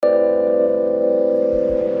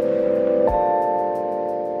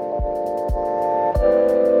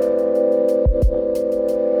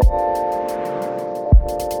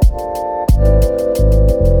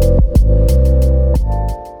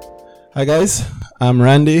Hi guys, I'm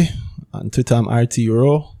Randy. On Twitter I'm RT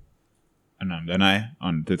Euro. And I'm Danai.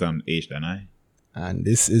 On Twitter I'm H Danai. And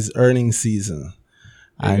this is earnings season.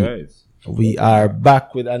 Hey And guys. we are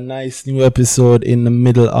back with a nice new episode in the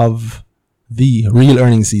middle of the real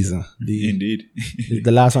earnings season. Indeed.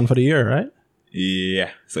 The last one for the year, right?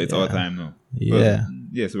 Yeah. So it's all time now. Yeah.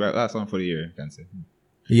 Yes, we're last one for the year, you can say.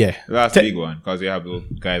 Yeah. The last big one, because you have those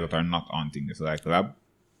guys that are not on things, like Lab,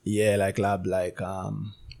 Yeah, like Lab, like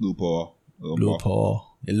Lupo, Blue Paw,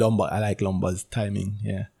 Lumber. I like Lumber's timing.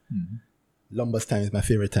 Yeah. Lumber's timing is my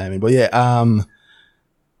favorite timing. But yeah,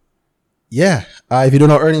 if you don't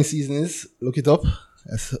know what earnings season is, look it up.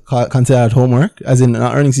 It's considered homework, as in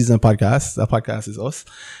our earnings season podcast. The podcast is us.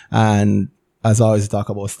 And as always, we talk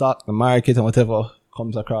about stock, the market, and whatever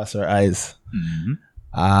comes across our eyes.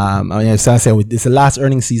 I mean, as I said, this is the last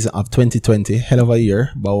earnings season of 2020. Hell of a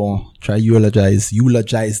year, but I won't try eulogize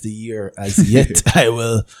the year as yet. I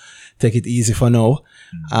will take it easy for now.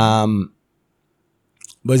 But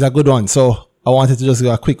it's a good one. So I wanted to just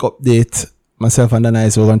give a quick update. Myself and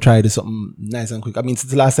Danai, so we're going to try to do something nice and quick. I mean,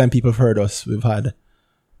 since the last time people have heard us, we've had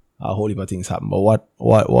a whole heap of things happen. But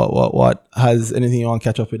what has anything you want to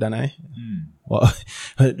catch up with, Danai? What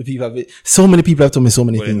the people have, so many people have told me so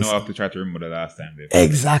many things. I have to try to remember the last time.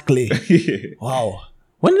 Exactly. Wow.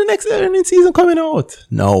 When the next earnings season coming out?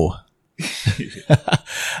 No.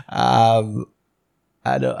 I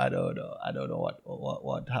don't know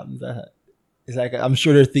what happens. It's like, I'm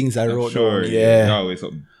sure there are things I wrote down. Yeah.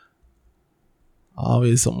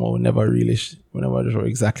 Always something we're never sure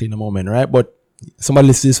exactly in the moment, right? But somebody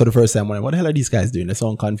listens to this for the first time, wondering, what the hell are these guys doing? They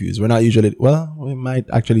sound confused. We're not usually, we might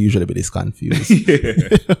actually usually be this confused.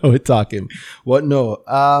 We're talking. But no,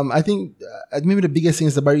 I think maybe the biggest thing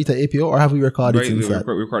is the Barita APO, or have we recorded since that?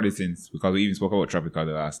 We recorded since, because we even spoke about Tropical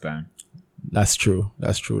the last time. That's true.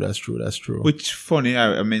 Which funny,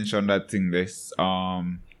 I mentioned that thing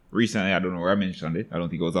recently. I don't know where I mentioned it. I don't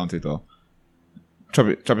think it was on Twitter.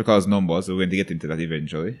 Tropical's numbers, we're going to get into that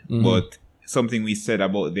eventually. But something we said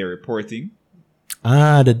about their reporting.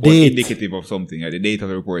 The date. Was indicative of something, the date of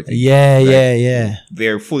the reporting. Yeah.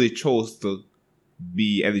 They're fully chose to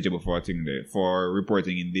be eligible for a thing there, for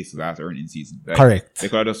reporting in this last earnings season. Like, correct. They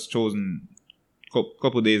could have just chosen a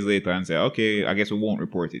couple of days later and say, okay, I guess we won't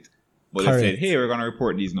report it. But correct. They said, hey, we're going to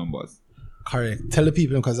report these numbers. Correct. Tell the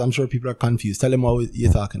people, because I'm sure people are confused. Tell them what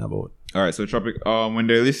you're talking about. All right. So when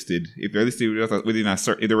they're listed, if they're listed if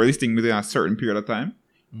they're listing within a certain period of time,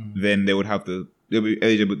 then they'll be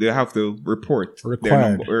eligible. They'll have to report their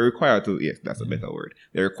number. They're required to. Yes, that's a better word.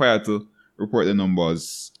 They're required to report the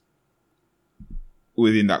numbers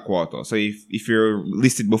within that quarter. So if you're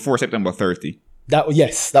listed before September 30, that was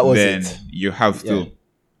then it. You have to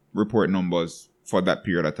report numbers for that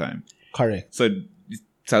period of time. Correct. So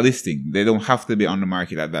it's a listing. They don't have to be on the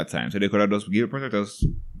market at that time. So they could have just give the prospectus,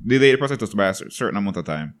 delay the prospectus by a certain amount of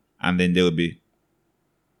time, and then they'll be.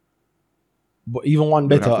 But even one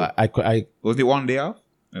better, I was it 1 day off?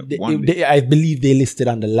 I believe they listed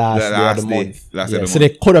on the last day of the month. So they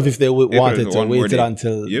could have, if they wanted to, waited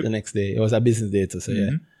until the next day. It was a business day too, so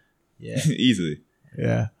yeah. Easily.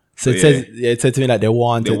 Yeah. So it said to me that they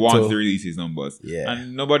wanted to release these numbers. Yeah.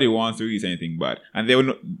 And nobody wants to release anything bad. And they will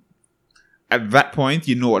not, at that point,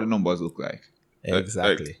 you know what the numbers look like.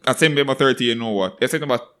 Exactly. At September 30, you know what. At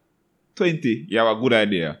September 20, you have a good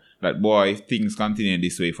idea that, boy, if things continue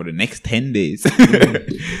this way for the next 10 days,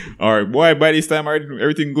 or boy, by this time,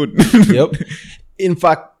 everything good. Yep. In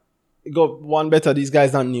fact, go one better. These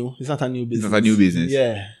guys aren't new. It's not a new business. It's not a new business.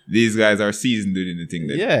 Yeah. These guys are seasoned doing the thing.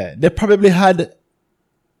 Yeah. They probably had.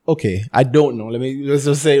 Okay, I don't know. Let's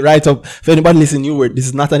just say right up. If anybody listening new, this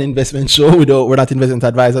is not an investment show. We're not investment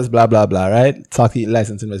advisors, blah, blah, blah, right? Talking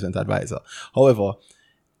licensed investment advisor. However,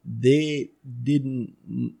 they didn't,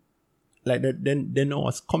 like, they know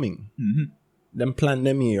what's coming. Them plan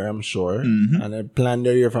them year, I'm sure. And they planned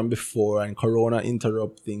their year from before, and Corona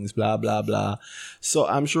interrupt things, blah, blah, blah. So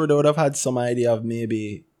I'm sure they would have had some idea of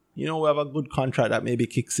maybe, we have a good contract that maybe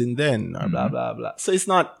kicks in then, or blah, blah, blah. So it's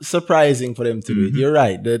not surprising for them to do it. You're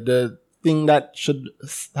right. The thing that should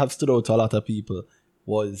have stood out to a lot of people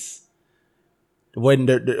was when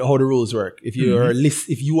how the rules work. If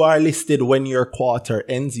you are listed when your quarter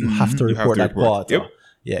ends, you have to report that quarter. Yep.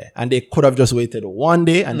 Yeah. And they could have just waited 1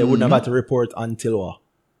 day, and they wouldn't have had to report until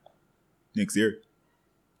next year.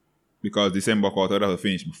 Because December quarter would have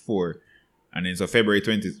finished before. And then so February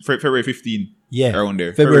 15. Yeah. Around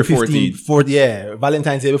there. February 14.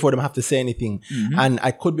 Valentine's Day before them have to say anything. And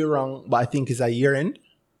I could be wrong, but I think it's a year end.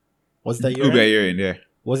 Was it a year end? It could be a year end, yeah.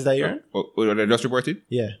 Was it a year end? Oh, they just reported?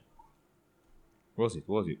 Yeah. Was it?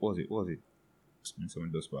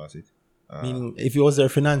 Someone just passed it. Meaning, if it was their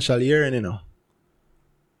financial year,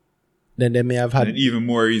 then they may have had even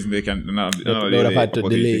more reason they can. they would have had to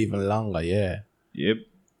delay even longer. Yeah. Yep.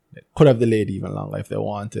 They could have delayed even longer if they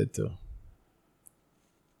wanted to.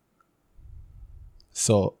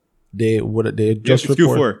 So they just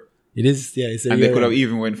report. Q4. It is, yeah. It's a and year they could have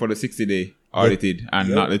even went for the 60-day audited and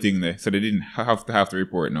not the thing there, so they didn't have to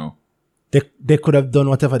report now. They could have done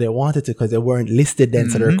whatever they wanted to because they weren't listed then,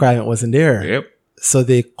 so the requirement wasn't there. Yep. So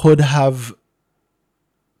they could have.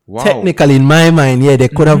 Wow. Technically, in my mind, they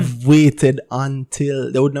could have waited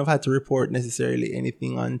until they wouldn't have had to report necessarily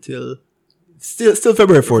anything until still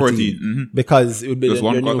February 14th because it would be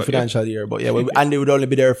their new financial year. But and they would only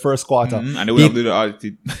be their first quarter, and they would have to do the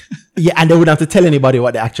audited. And they wouldn't have to tell anybody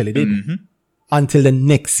what they actually did until the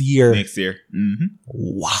next year.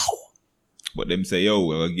 Wow. But them say,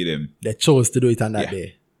 we'll get them. They chose to do it on that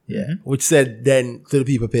day. Yeah. Which said then to the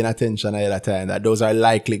people paying attention at that time that those are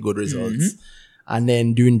likely good results. And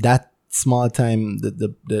then during that small time,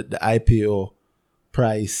 the IPO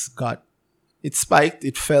price spiked,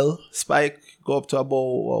 it fell, go up to about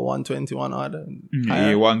 121 odd.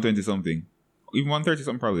 120 something. Even 130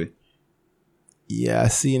 something probably. Yeah, I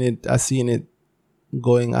seen it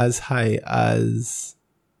going as high as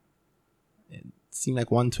it seemed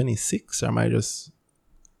like 126, or am I just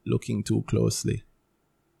looking too closely?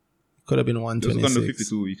 It could have been 126. It was under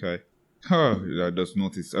 52 week high. I just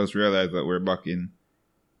noticed. I just realized that we're back in.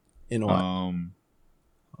 In what?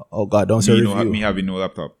 Oh God! Don't say review. Me having no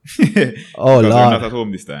laptop. Oh Lord! I'm not at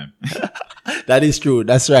home this time. That is true.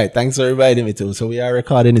 That's right. Thanks for inviting me too. So we are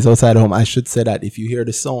recording this outside home. I should say that if you hear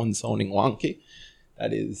the sound sounding wonky,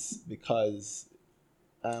 that is because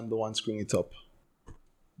I'm the one screwing it up.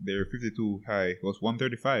 Their 52 high was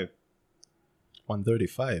 135.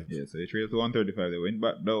 135. Yeah, so they traded to 135. They went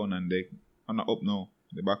back down and they are not up now.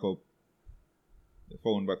 They back up. They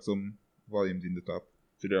found back some volumes in the top.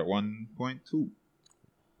 So they're at 1.2.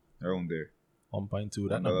 Around there. 1.2,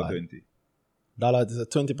 that's not bad. Dollar is a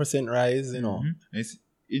 20% rise, It's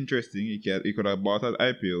interesting. You could have bought an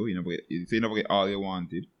IPO, but you never get all you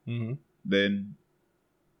wanted. Then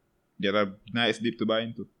get a nice dip to buy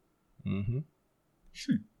into. And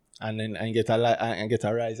then get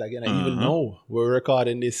a rise again. I even know we're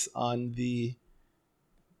recording this on the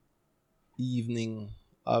evening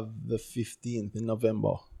of the 15th in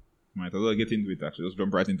November. Might as well get into it actually. Just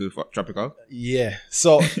jump right into tropical. Yeah.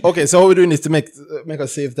 So okay. So what we're doing is to make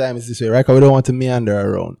us save time is this way, right? Because we don't want to meander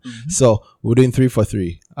around. So we're doing 3 for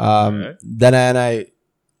 3. Right. Dana and I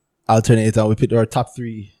alternate and we pick our top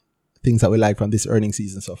 3 things that we like from this earnings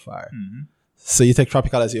season so far. So you take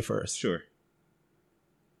tropical as your first. Sure.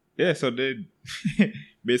 Yeah. So they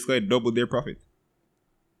basically doubled their profit.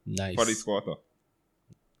 Nice. For this quarter.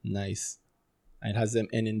 Nice. And it has them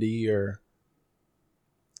ending the year.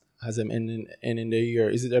 Ending the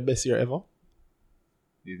year. Is it their best year ever?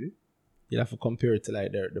 Is it? You'll have to compare it to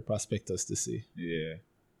like the prospectus to see. Yeah.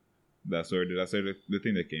 That's where the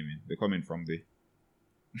thing that came in. They comment from the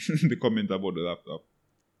the comment about the laptop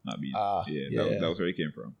not being. That was where it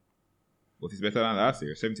came from. But it's better than last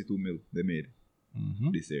year. 72 mil they made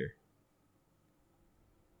this year.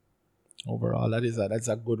 Overall, that's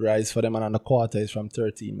a good rise for them, and on the quarter is from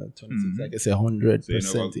 13 mil 26. Like I say,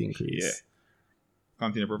 100% increase. Yeah.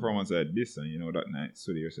 Continue performance like this, and that night,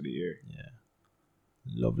 so the rest of the year. Yeah.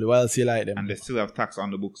 Lovely. Well, see you like them. And they still have tax on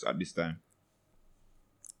the books at this time.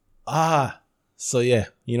 So yeah,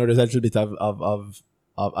 there's a little bit of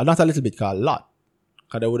not a little bit, a lot.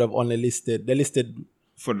 Because they would have only listed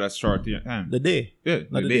for that short time. The day. Yeah,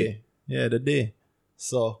 not the day. Yeah, the day.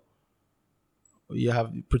 So you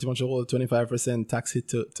have pretty much a whole 25% tax hit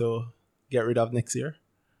to get rid of next year.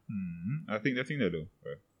 I think they do.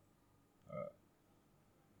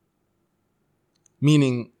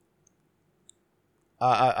 Meaning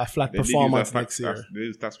a flat performance next year. They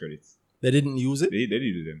use tax credits. They didn't use it? They did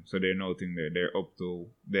use them. So they're noting there. They're up to,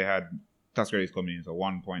 they had tax credits coming in, so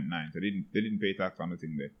 1.9. So they didn't pay tax on the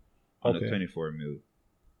thing there. On the 24 mil.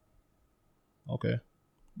 Okay.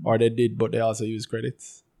 Or they did, but they also use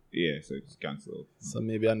credits. Yeah, so it's cancelled. So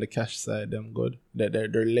maybe on the cash side, them good. They're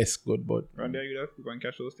less good, but... Right there, you have to go and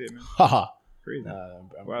cash flow statement. Haha. Crazy.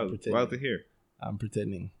 I'm wild to hear. I'm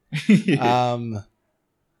pretending. All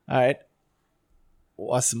right.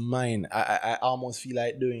 What's mine? I almost feel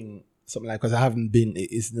like doing something like, because I haven't been,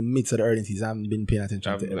 it's the midst of the earnings season, I haven't been paying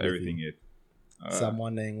attention to everything yet. So I'm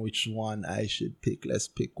wondering which one I should pick. Let's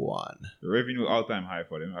pick one. The revenue all-time high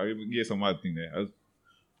for them. I'll give some other thing there.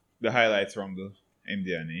 The highlights from the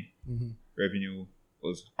MD&A. Revenue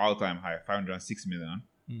was all-time high, 506 million.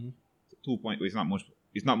 2 point. It's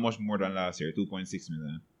not much more than last year, 2.6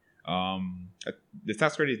 million. The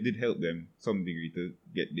tax credit did help them some degree to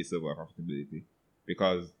get this level of profitability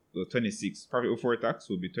because the 26 profit before tax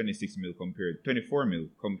would be 26 mil 24 mil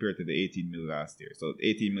compared to the 18 mil last year. So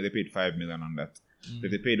 18 mil, they paid 5 million on that. So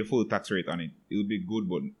if they paid the full tax rate on it, it would be good,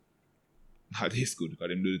 but not this good because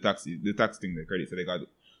they do the tax thing, the credit. So they got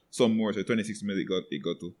some more. So 26 mil it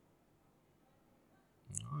got to.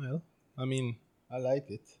 Well, I mean, I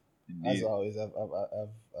like it. Indeed. As always,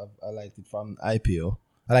 I liked it from IPO.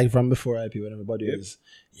 I liked it from before IPO when everybody was,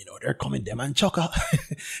 they're coming them and chocker.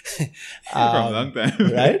 From a long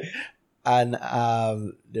time. Right? And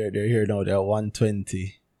they're here now. They're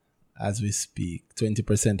 120 as we speak.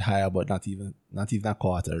 20% higher, but not even a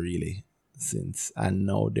quarter really since. And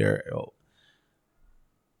now they're,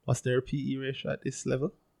 what's their PE ratio at this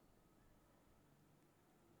level?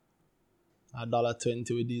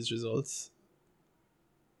 $1.20 with these results.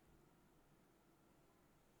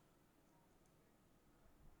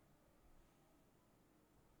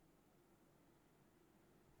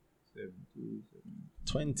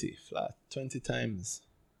 $20 flat, 20 times.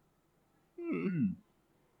 And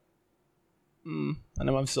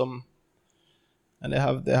they have some. And they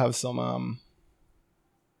have some.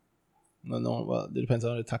 Well, it depends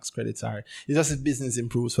on how the tax credits are. It's just if business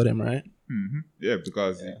improves for them, right? Mm-hmm. Yeah,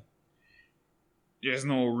 because there's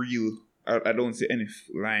no real. I don't see any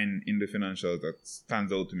line in the financials that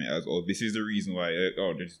stands out to me as, this is the reason why,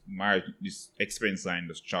 this expense line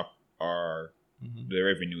just chopped, or the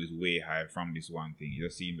revenue is way high from this one thing. It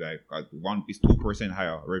just seems like it's 2%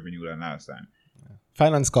 higher revenue than last time. Yeah.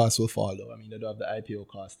 Finance costs will fall though. I mean, they don't have the IPO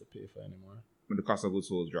cost to pay for anymore. But the cost of goods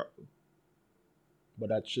sold dropped though. But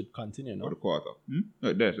that should continue, no? For the quarter.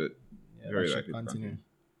 No, that's it. Yeah, very that should continue.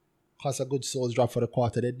 Cost of goods sold dropped for the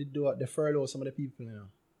quarter. They did they furloughed some of the people,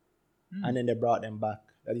 and then they brought them back.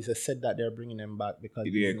 At least I said that they're bringing them back because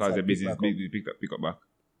the business pick up back.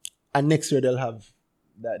 And next year they'll have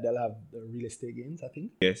the real estate gains, I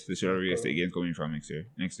think. Yes, the share of real estate gains coming from next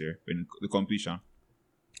year when the completion.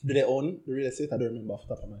 Do they own the real estate? I don't remember off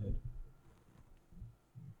the top of my head.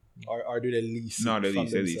 Or do they lease? No, they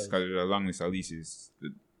lease because the long list of leases.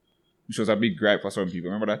 Which was a big gripe for some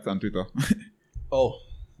people. Remember that on Twitter?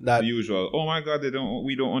 That the usual. Oh my God,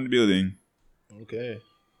 we don't own the building. Okay.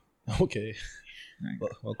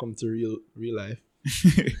 Welcome to real life.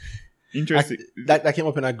 Interesting. That came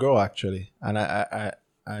up in a grow actually, and I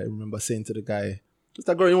remember saying to the guy, just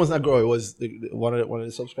a grow. It wasn't a grow. It was one of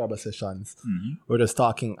the subscriber sessions. We were just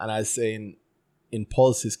talking, and I was saying, in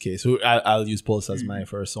Pulse's case, I'll use Pulse as my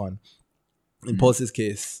first one. In Pulse's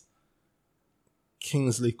case,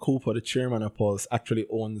 Kingsley Cooper, the chairman of Pulse, actually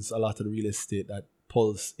owns a lot of the real estate that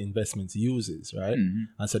Pulse Investments uses, right?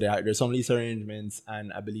 And so there's some lease arrangements,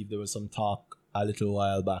 and I believe there was some talk a little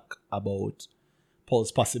while back about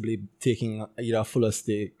Pulse possibly taking either a fuller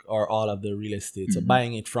stake or all of the real estate, so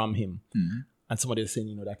buying it from him. And somebody was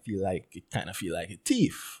saying, that kind of feel like a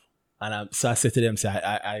thief. And so I said to them,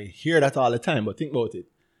 I hear that all the time, but think about it.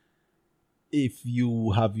 If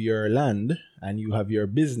you have your land and you have your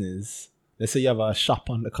business, let's say you have a shop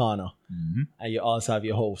on the corner and you also have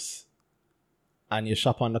your house, and your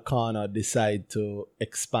shop on the corner decide to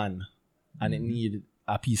expand and it need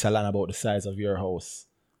a piece of land about the size of your house,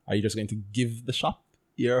 are you just going to give the shop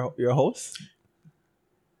your house?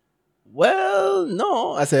 Well,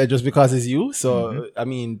 no. I said just because it's you. So, I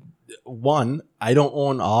mean, one, I don't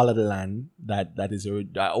own all of the land that is.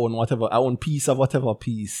 I own whatever. I own piece of whatever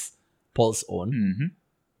piece Pulse own.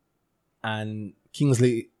 And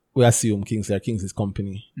Kingsley, we assume Kingsley's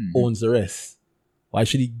company owns the rest. Why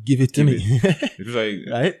should he give it to me? It was like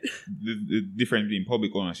right? The difference between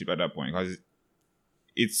public ownership at that point, because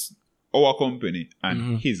it's our company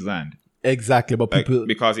and his land. Exactly, but people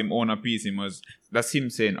because him own a piece, that's him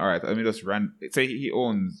saying, all right, let me just say he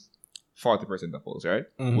owns 40% of Pulse, right?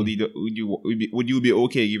 Would you be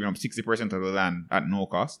okay giving up 60% of the land at no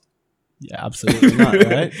cost? Yeah, absolutely not,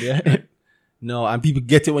 right? Yeah. No, and people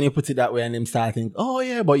get it when you put it that way, and them start thinking, oh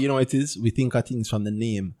yeah, but it is. We think of things from the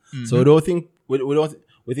name, so we don't think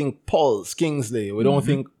we think Pulse Kingsley. We don't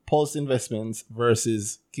think Pulse Investments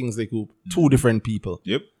versus Kingsley Coop. Two different people.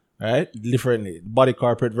 Yep. Right? Differently, body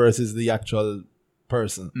corporate versus the actual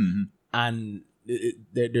person, and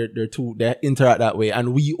they're two. They interact that way,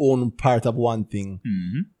 and we own part of one thing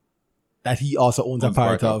that he also owns a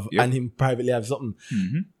part of, and him privately have something.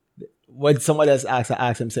 When somebody else asks, I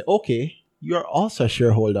ask him, say, okay, you're also a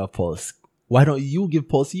shareholder of Pulse. Why don't you give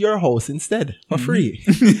Pulse your house instead for free?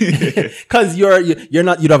 Because you're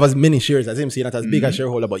not, you don't have as many shares as him, so you're not as big a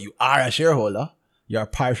shareholder, but you are a shareholder. You're a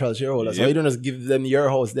partial shareholder. So why you don't just give them your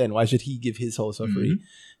house then? Why should he give his house for free?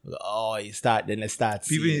 Oh, let's start.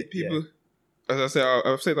 People as I said,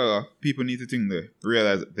 I've said people need to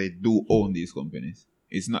realize that they do own these companies.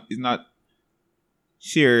 It's not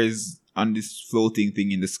shares on this floating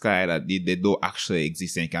thing in the sky that they don't actually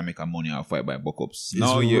exist and can make a money off it by buck-ups.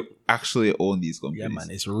 No, you actually own these companies. Yeah, man,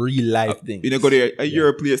 it's real life thing. You know, go to a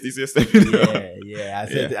Europe place this yesterday. Yeah.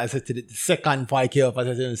 I said to the second part here, I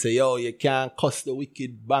said to him, say, yo, you can't cuss the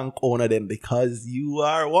wicked bank owner them because you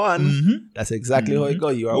are one. Mm-hmm. That's exactly how it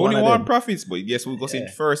goes. You are only one of want them. profits, but guess who goes in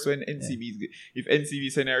first when NCB if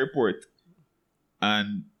NCB send a report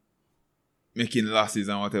and making losses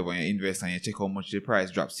and whatever, and you invest and you check how much the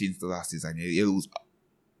price drops since the losses and you lose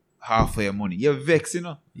half of your money. You're vexed, you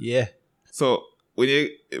know? Yeah. So when you're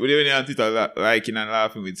on Twitter liking and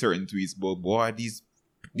laughing with certain tweets, but boy, these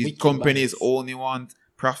companies only want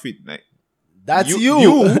profit. Like, that's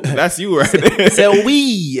you. That's you, right? So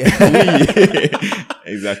we.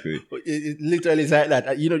 Exactly. It literally is like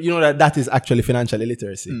that. You know that is actually financial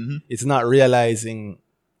illiteracy. Mm-hmm. It's not realizing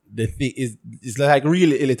the thing it's like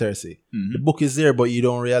real illiteracy. Mm-hmm. The book is there, but you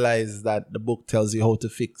don't realize that the book tells you how to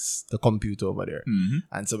fix the computer over there. Mm-hmm.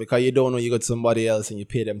 And so because you don't know, you got somebody else and you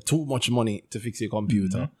pay them too much money to fix your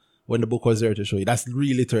computer, mm-hmm. when the book was there to show you. That's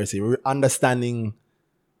real literacy. Understanding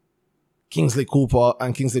Kingsley Cooper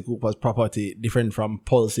and Kingsley Cooper's property different from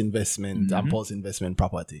Pulse Investment mm-hmm. and Pulse Investment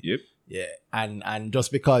property. Yep. Yeah. And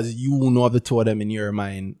just because you know the two of them in your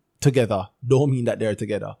mind together don't mean that they're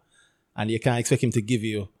together. And you can't expect him to give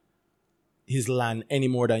you his land any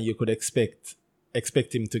more than you could expect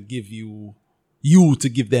him to give you to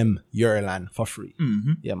give them your land for free.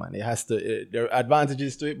 Mm-hmm. Yeah, man. It has to. There are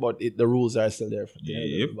advantages to it, but the rules are still there for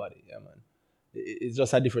everybody. Yeah, man. It's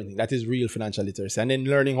just a different thing. That is real financial literacy, and then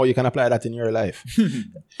learning how you can apply that in your life.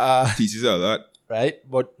 Teaches a lot, right?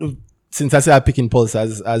 But since I said picking Pulse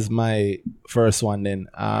as my first one, then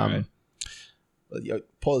right. Well,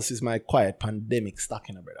 Pulse is my quiet pandemic stock,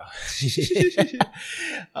 brother.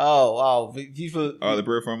 Oh wow, people! Oh, the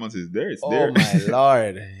performance is there. It's there. Oh my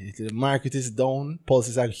lord, the market is down. Pulse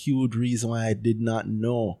is a huge reason why I did not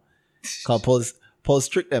know. Cause Pulse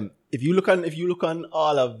tricked them. If you look on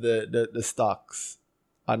all of the stocks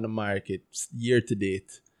on the market year to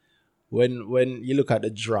date, when you look at the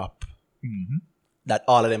drop mm-hmm. that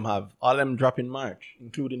all of them drop in March,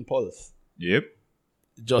 including Pulse. Yep.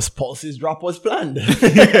 Just Pulse's drop was planned.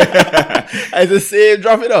 It's the same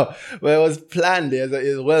drop, Well, it was planned.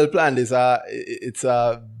 It's well planned. It's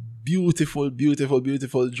a beautiful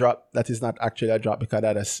drop that is not actually a drop because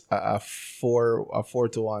that is a 4-to-1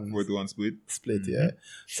 4-to-1 split. Mm-hmm. Yeah.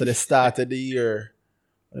 So they started the year.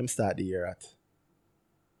 Let them start the year at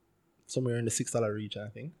somewhere in the $6 region, I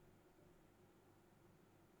think.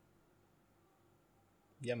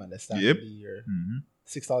 Yeah, man. They started the year mm-hmm.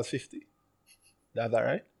 $6.50. Is that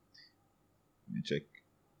right? Let me check.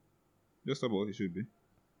 Just about it should be.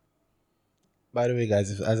 By the way,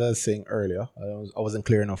 guys, as I was saying earlier, I wasn't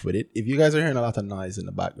clear enough with it. If you guys are hearing a lot of noise in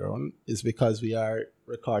the background, it's because we are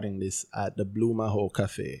recording this at the Blue Maho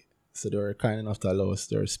Cafe. So they were kind enough to allow us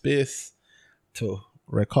their space to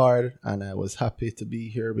record, and I was happy to be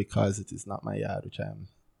here because it is not my yard, which I am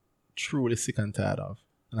truly sick and tired of.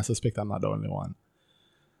 And I suspect I'm not the only one.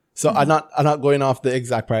 So mm-hmm. I'm not going off the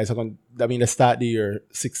exact price. The start the year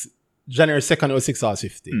January 2nd it was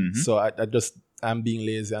 $6.50. Mm-hmm. So I'm being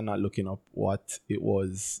lazy. I'm not looking up what it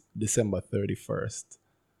was December 31st.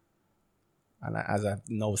 And as I've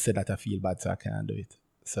now said that, I feel bad, so I can't do it.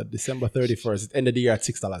 So December 31st, it ended the year at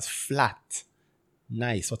 $6 flat.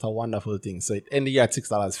 Nice, what a wonderful thing. So it ended the year at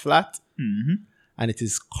 $6 flat, mm-hmm. and it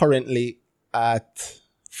is currently at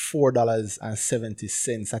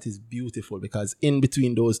 $4.70. That is beautiful because in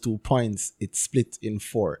between those 2 points, it's split in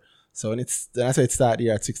 4. So when I say it start the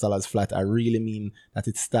year at $6 flat, I really mean that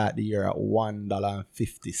it start the year at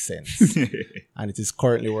 $1.50. And it is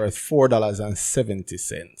currently worth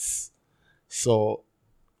 $4.70. So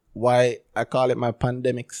why I call it my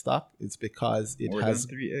pandemic stock? It's because it more has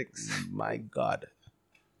than 3x. My God.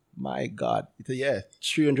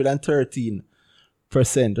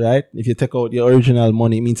 313%, right? If you take out your original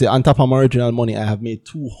money, it means on top of my original money, I have made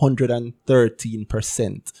 213%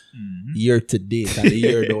 mm-hmm. year to date, and the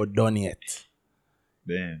year though done yet.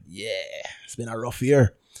 Damn. Yeah, it's been a rough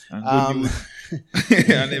year. And good news.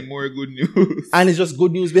 And then more good news. And it's just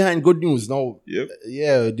good news behind good news. Now, yep.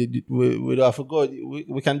 Yeah, we don't forget.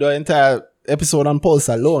 We can do an entire episode on Pulse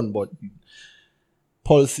alone, but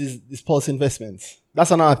Pulse is Pulse Investments.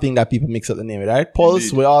 That's another thing that people mix up the name, right? Pulse,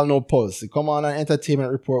 indeed. We all know Pulse. You come on an entertainment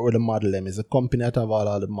report with the model them. It's a company that have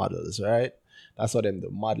all the models, right? That's what them do,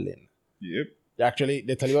 modeling. Yep. They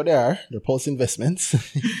tell you what they are. They're Pulse Investments.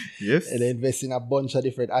 Yes. And they invest in a bunch of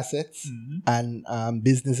different assets mm-hmm. and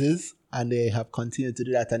businesses. And they have continued to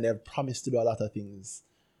do that, and they've promised to do a lot of things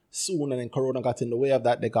soon. And then Corona got in the way of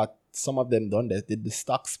that. They got some of them done. They did the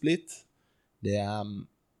stock split. They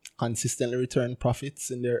consistently return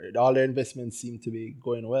profits, and all their investments seem to be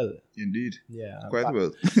going well. Indeed. Yeah. Quite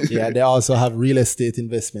well. Yeah, they also have real estate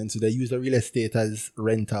investments. So they use the real estate as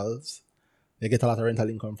rentals. They get a lot of rental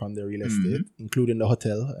income from the real estate, including the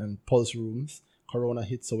hotel and Pulse rooms. Corona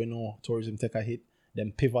hit, so we know tourism take a hit.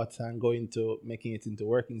 Then pivot and go into making it into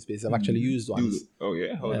working space. I've actually used ones. Oh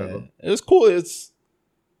yeah, how it was cool. It's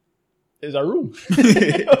a room.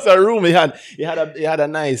 It was a room. It had a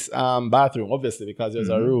nice bathroom, obviously, because there's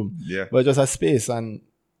a room. Yeah, but just a space, and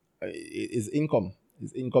it's income.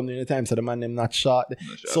 It's income during the time. So the man them not short.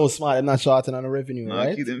 So smart. They're not shorting on the revenue,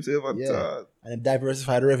 right? Keep themselves at And they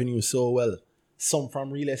diversify the revenue so well. Some from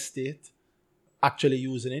real estate, actually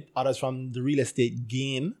using it. Others from the real estate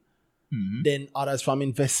gain. Then others from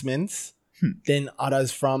investments. Then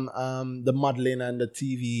others from the modeling and the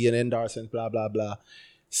TV and endorsements, blah, blah, blah.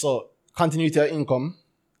 So continuity of income.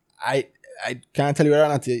 I can't tell you whether or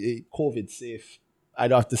not COVID safe. I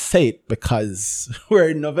don't have to say it because we're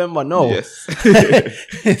in November now.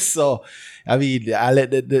 Yes. So, I mean, I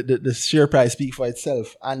let the share price speak for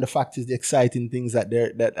itself. And the fact is, the exciting things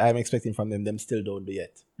that I'm expecting from them still don't do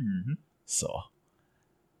yet. So,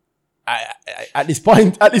 I at this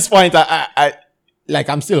point, I like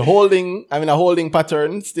I'm still holding. I'm in a holding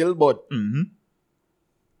pattern still, but I'm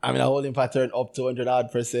in a holding pattern up to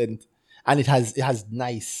 100%, and it has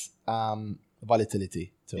nice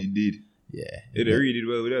volatility too. Indeed. Yeah. It really did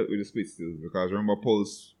well with the split still, because remember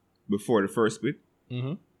Pulse before the first split.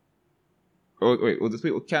 Oh wait, was the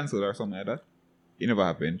split cancelled or something like that? It never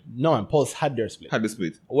happened. No, and Pulse had their split. Had the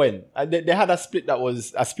split. When? They had a split that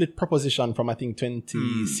was a split proposition from, I think,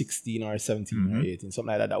 2016 or 17 or 18,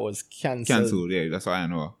 something like that was cancelled. Cancelled, yeah, that's what I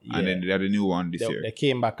know. Yeah. And then they had a new one this year. They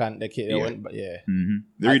came back and they went, but yeah.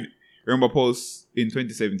 Remember Pulse in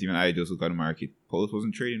 2017 when I just looked at the market, Pulse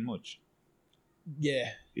wasn't trading much. Yeah.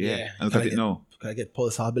 And look at it now. Gotta get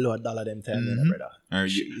Pulse all below $1 them time, brother.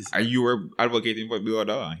 You were advocating for below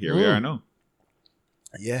 $1. Here we are now.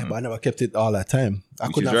 Yeah, but I never kept it all that time. I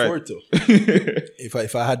couldn't afford to. If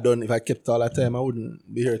I kept all that time, I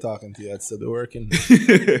wouldn't be here talking to you. I'd still be working.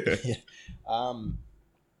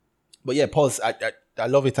 But yeah, Pulse, I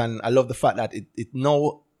love it, and I love the fact that it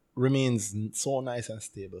now remains so nice and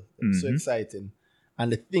stable. It's so exciting.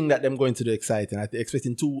 And the thing that them going to do exciting, I'm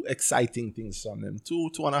expecting 2 exciting things from them.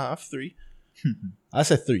 2.5, 3. I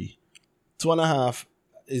said 3. 2.5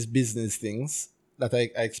 is business things that I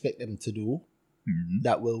expect them to do.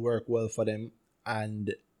 That will work well for them,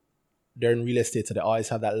 and they're in real estate, so they always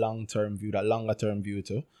have that long-term view, that longer-term view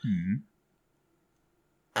too.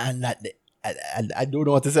 And that I don't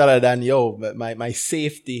know what to say other than my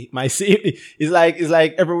safety is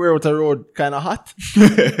like everywhere with a road kind of hot.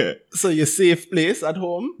 So your safe place at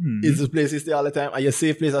home is the place you stay all the time, and your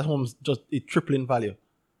safe place at home is just triple in value.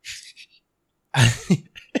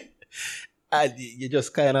 And you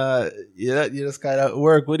just kind of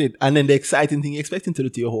work with it. And then the exciting thing you're expecting to do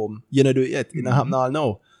to your home, you don't do it yet. It don't happen all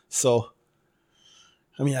now. So,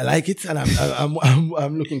 I mean, I like it, and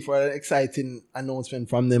I'm looking for an exciting announcement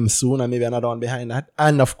from them soon, and maybe another one behind that.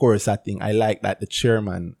 And of course, I like that the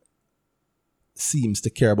chairman seems to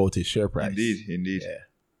care about his share price. Indeed.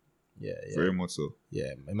 Yeah. Very much so.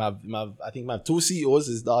 Yeah. I think my 2 CEOs,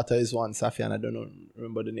 his daughter is one, Safi, and I don't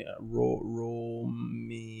remember the name.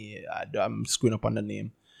 I'm screwing up on the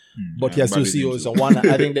name. But he has 2 CEOs. So one,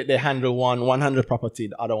 I think that they handle one handle property,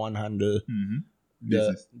 the other one handle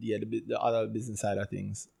the other business side of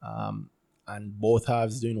things. And both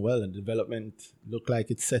halves doing well, and development look like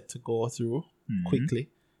it's set to go through quickly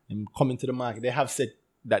and coming to the market. They have said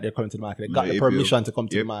that they're coming to the market. They got the permission to come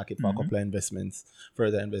to the market for a couple of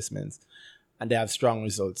further investments, and they have strong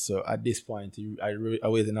results. So at this point, I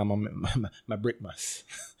waiting on my brick mass.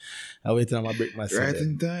 I waiting on my brick mass. Right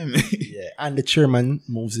in time. Yeah, and the chairman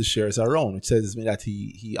moves his shares around, which tells me that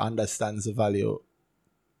he understands the value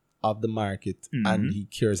of the market and he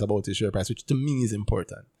cares about his share price, which to me is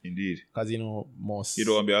important. Indeed. Because, most... You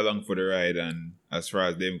don't want to be along for the ride, and as far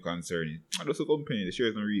as them concerned, that's a company, the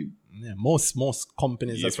shares not real. Yeah, most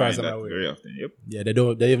companies, as far as I'm aware. Very often, yep. Yeah,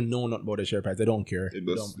 they even know not about the share price. They don't care. They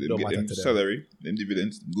don't matter them to them. Salary, them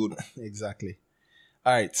dividends, good. Exactly.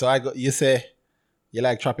 All right, so you say you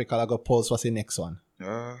like Tropical, I got Pulse. What's the next one?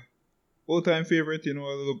 All-time favorite,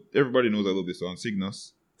 everybody knows I love this one,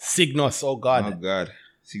 Cygnus, oh God. Oh God.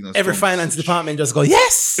 Cygnus. Every finance department just go,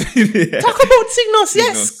 yes! Talk about Cygnus,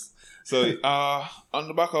 yes! So, on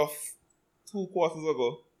the back of 2 quarters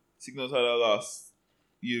ago, Cygnus had a loss.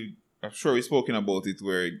 I'm sure we've spoken about it,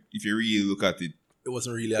 where if you really look at it, it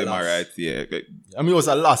wasn't really a Am loss. I right? Yeah. I mean, it was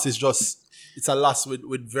a loss. It's a loss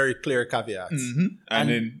with very clear caveats. Mm-hmm. And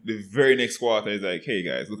then the very next quarter is like, hey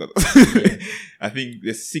guys, look at us. I think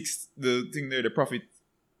the profit,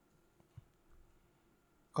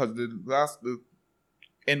 because the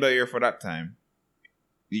end of the year for that time,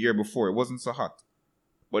 the year before, it wasn't so hot.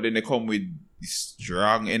 But then they come with this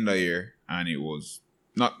strong end of the year, and it was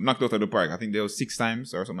knocked out of the park. I think there was 6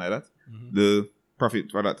 times or something like that. Mm-hmm. The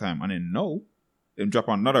profit for that time. And then now, they drop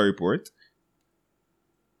another report.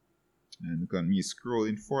 And look at me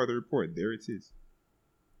scrolling for the report. There it is.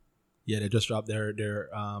 Yeah, they just dropped their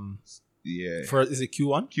yeah. Is it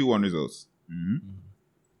Q1? Q1 results. Mm-hmm.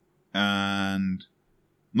 Mm-hmm. And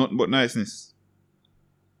nothing but niceness.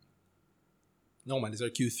 No man, these are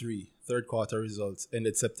Q3. Third quarter results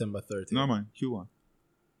ended September 30th. No man, Q1.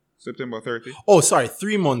 September 30th. Oh, sorry,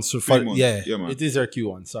 3 months. 3 months. Yeah, man. it is their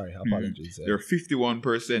Q1. Sorry, apologies. They're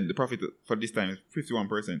 51%. The profit for this time is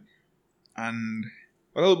 51%. And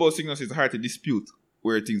what all about Sygnus is hard to dispute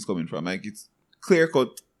where things coming from. Like, it's clear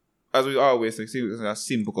cut, as we always say, it's a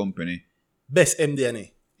simple company. Best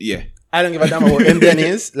MD&A. Yeah. I don't give a damn about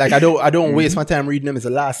MD&As. Like, I don't waste my time reading them. It's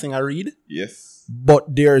the last thing I read. Yes.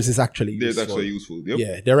 But theirs is actually useful. Theirs actually useful. Yep.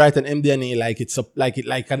 Yeah, they write an MD&A like an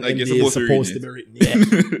MD is supposed to be written. Yeah.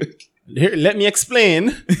 Here, let me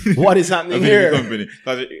explain what is happening here. Company.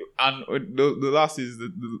 And the last is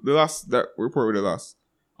the last that report with the last.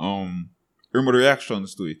 Remember the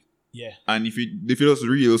reactions to it. Yeah. And if you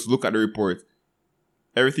just look at the report,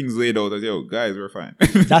 everything's laid out as, yo, guys, we're fine.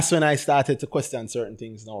 That's when I started to question certain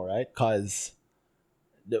things now, right? Because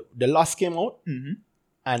the loss came out,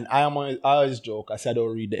 and I always joke. I said I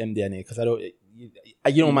don't read the MD&A because I don't.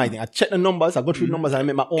 You know my thing. I check the numbers. I go through the numbers and I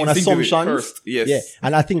make my own assumptions. First. Yes. Yeah.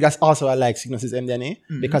 And I think that's also why I like Sygnus' MD&A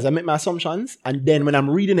because I make my assumptions, and then when I'm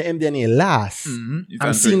reading the MD&A last,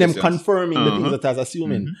 I'm seeing them confirming the things that I was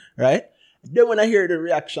assuming, right? Then when I hear the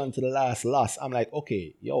reaction to the last loss, I'm like,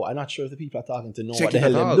 okay, yo, I'm not sure if the people are talking to know what the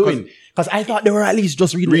hell they're doing. Because I thought they were at least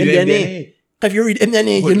just reading MD&A. If you read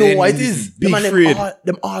MD&A, you know what it is.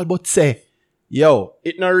 Them all but say, yo,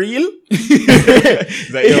 it not real?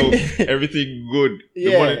 Like, yo, everything good.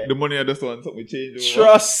 Yeah. The money I just want something change.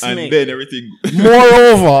 Trust me. And then everything.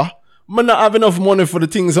 Moreover, I not have enough money for the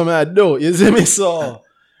things I'm going to do. You see me? So,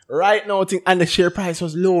 right now, and the share price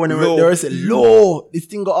was low. And they were saying, low. This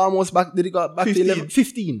thing got almost back. Did it go back 15. To 11?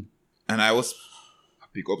 15. And I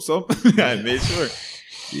pick up some. I made sure.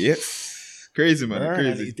 Yes. Crazy, man. Right.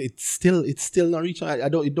 Crazy. It's still not reaching.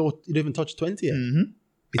 It don't even touch 20 yet.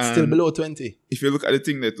 It's still below 20. If you look at the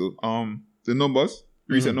thing there too, the numbers,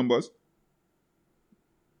 recent numbers,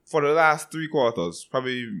 for the last 3 quarters,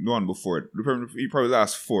 probably the one before, probably the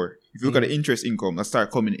last 4. If you look at the interest income that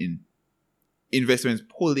start coming in, investments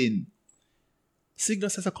pull in.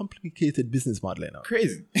 Sygnus has a complicated business model now.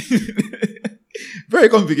 Crazy. Very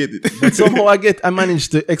complicated. But somehow I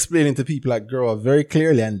managed to explain it to people that grow up very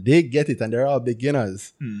clearly, and they get it, and they're all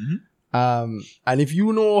beginners. And if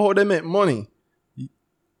you know how they make money,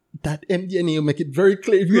 that MD&A will make it very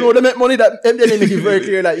clear. If you know they make money, that MD&A make it very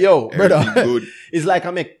clear that, yo, brother, it's like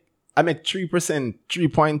I make 3%,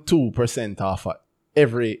 3.2% off of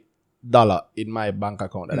every dollar in my bank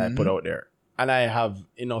account that I put out there. And I have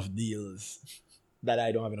enough deals that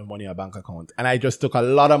I don't have enough money in my bank account. And I just took a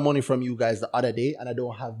lot of money from you guys the other day, and I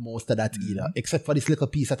don't have most of that either, except for this little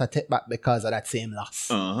piece that I take back because of that same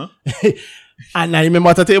loss. And I remember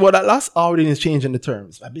what I tell you about that loss. All we're doing is changing the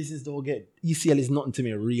terms. My business don't get ECL is nothing to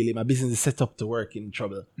me, really. My business is set up to work in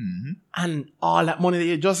trouble. And all that money that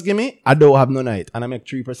you just give me, I don't have none of it. And I make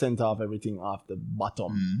 3% off everything off the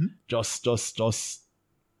bottom. Just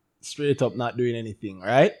straight up not doing anything,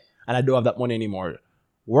 right? And I don't have that money anymore.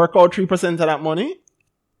 Work out 3% of that money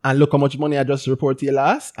and look how much money I just reported to you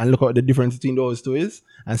last, and look at the difference between those two is,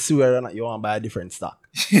 and see whether or not you want to buy a different stock.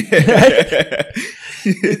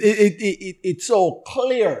 It's so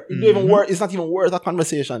clear. It's not even worth a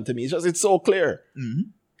conversation to me. It's so clear.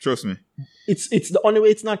 Trust me. It's the only way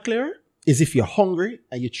it's not clear is if you're hungry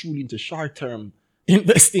and you're truly into short-term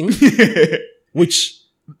investing, which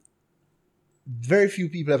very few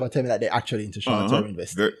people ever tell me that they're actually into short-term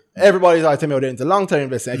investing. Everybody's always telling me they're into long-term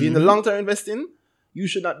investing. If you're into long-term investing, you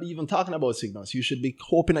should not be even talking about Sygnus. You should be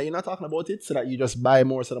hoping that you're not talking about it so that you just buy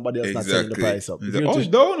more so nobody else not selling the price up. Buy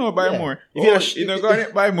more.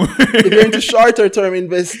 Buy more. If you're into shorter-term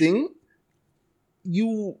investing,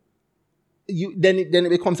 then it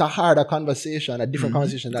becomes a harder conversation, a different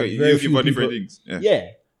conversation. That very few people, different things.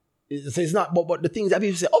 Yeah. So it's not, but the things that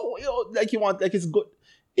people say, like you want, like it's good.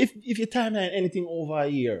 If you timeline anything over a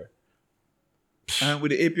year. And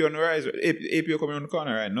with the APO on the rise, APO coming on the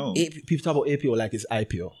corner right now. People talk about APO like it's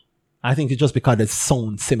IPO. I think it's just because it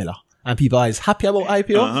sounds similar. And people are happy about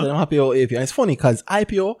IPO, so they're happy about APO. And it's funny because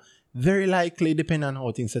IPO very likely depend on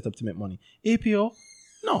how things set up to make money. APO,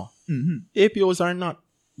 no. APOs are not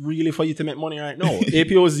really for you to make money right now.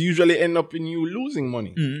 APOs usually end up in you losing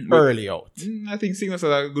money early out. I think Cygnus has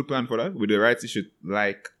a good plan for that with the rights issue,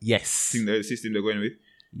 like the system they're going with.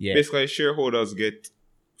 Yeah. Basically, shareholders get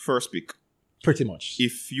first pick. Pretty much.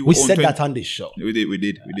 If you we said that on this show. We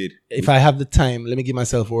did. If I have the time, let me give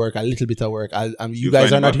myself a little bit of work. You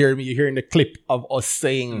guys are not hearing me. You're hearing the clip of us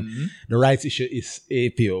saying the rights issue is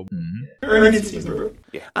APO.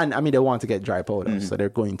 Yeah. And I mean, they want to get dry powder, so they're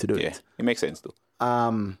going to do it. It makes sense though.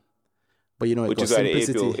 But you know, which is why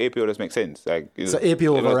the APO does make sense. Like, so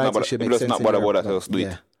APO over rights issue makes sense. Let's not bother about that. Let's do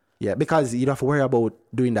it. Yeah, because you don't have to worry about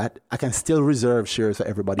doing that. I can still reserve shares for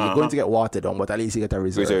everybody. You're going to get watered down, but at least you get a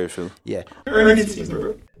reserve. Sure. Yeah.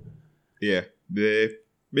 Yeah.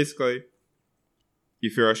 Basically,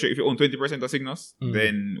 if you own 20% of Cygnus,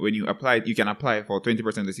 then when you apply, you can apply for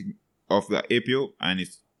 20% of the APO, and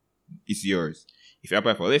it's yours. If you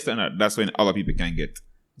apply for less than that, that's when other people can get.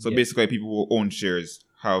 So basically, people who own shares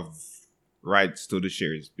have rights to the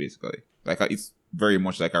shares. Basically, like it's very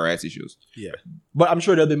much like our rights issues. Yeah. But I'm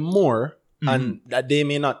sure there'll be more, and that they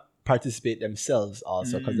may not participate themselves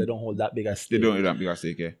also because they don't hold that big a stake. They don't hold that big a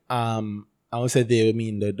stake, yeah. I would say they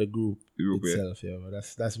mean the group itself, yeah. But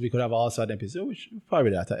that's we could have also an episode, which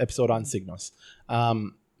probably an episode on Cygnus.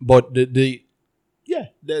 But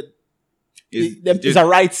it's a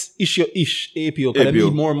rights issue-ish APO because they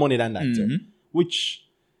need more money than that, which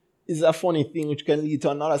is a funny thing which can lead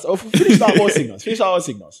to another. So finish our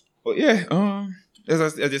Cygnus. But yeah, as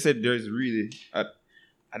I said, there's really I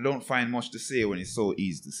don't find much to say when it's so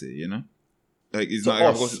easy to say, you know? Like it's not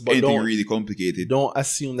anything really complicated. Don't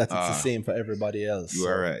assume that it's the same for everybody else. You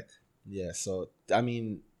are right. Yeah, so I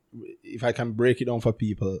mean, if I can break it down for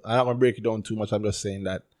people, I'm not gonna break it down too much. I'm just saying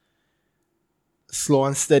that slow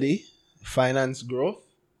and steady finance growth.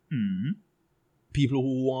 People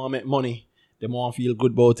who want to make money, they want to feel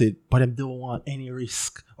good about it, but they don't want any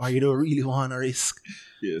risk, or you don't really want a risk.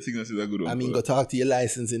 Yeah, Cygnus is a good one. I mean, go talk to your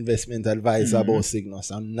licensed investment advisor about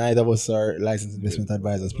Cygnus. And neither of us are licensed investment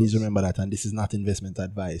advisors. Please remember that. And this is not investment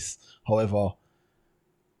advice. However,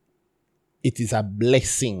 it is a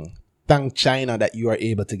blessing. Thank China that you are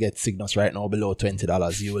able to get Cygnus right now below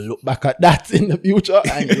 $20. You will look back at that in the future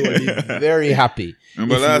and you will be very happy.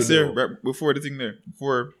 Remember last year, right before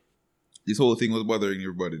before this whole thing was bothering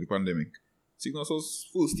everybody, the pandemic, Cygnus was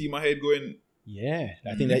full steam ahead going. Yeah,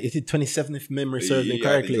 I think that it did 27 if memory serves me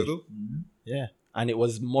correctly. So. Yeah, and it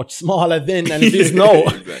was much smaller then than it is now.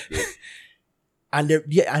 Exactly.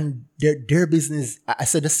 And their business, I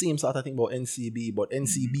said the same sort of thing about NCB, but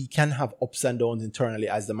NCB can have ups and downs internally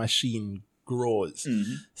as the machine grows.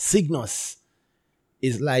 Cygnus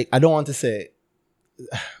is like, I don't want to say,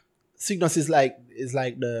 Cygnus is like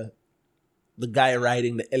the guy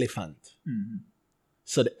riding the elephant.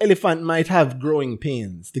 So the elephant might have growing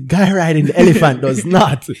pains. The guy riding the elephant does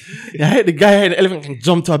not. Yeah, the guy riding the elephant can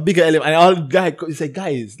jump to a bigger elephant. And all the guy say,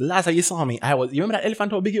 guys, last time you saw me, you remember that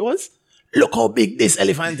elephant, how big it was? Look how big this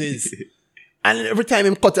elephant is. And every time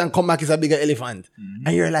him cut and come back, it's a bigger elephant.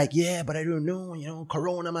 And you're like, yeah, but I don't know,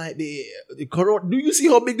 Corona might be... Do you see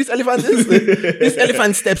how big this elephant is? This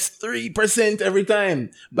elephant steps 3% every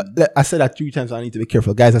time. But I said that 3 times, so I need to be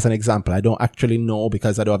careful. Guys, that's an example. I don't actually know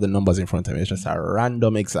because I don't have the numbers in front of me. It's just a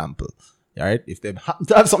random example. All right? If they happen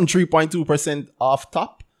to have something 3.2% off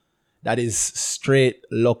top, that is straight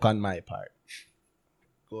luck on my part.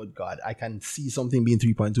 Good God. I can see something being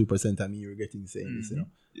 3.2% and me regretting saying this,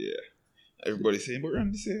 Yeah. Everybody's saying, but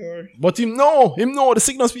Randy say, or... But him know. The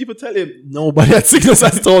Cygnus people tell him. Nobody at Cygnus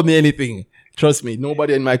has told me anything. Trust me,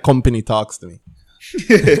 nobody in my company talks to me.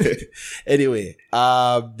 Anyway,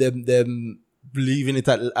 them leaving it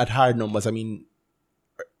at hard numbers. I mean,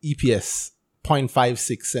 EPS,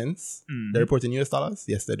 0.56 cents. They report in US dollars?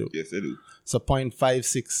 Yes, they do. Yes, they do. So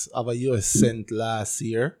 0.56 of a US cent last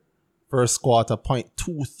year. First quarter,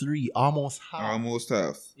 0.23, almost half.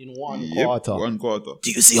 In one quarter. 1 quarter.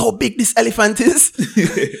 Do you see how big this elephant is?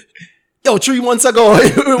 Yo, 3 months ago,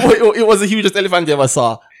 it was the hugest elephant you ever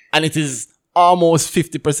saw. And it is almost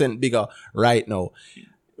 50% bigger right now.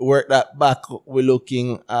 Work that back, we're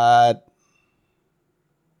looking at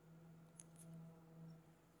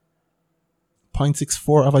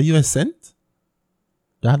 0.64 of a US cent.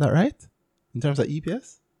 Do I have that right? In terms of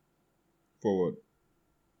EPS? For what?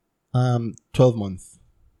 12 months.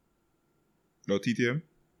 No TTM?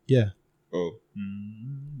 Yeah. Oh.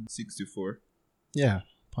 64. Yeah.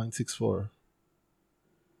 0.64.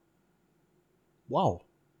 Wow.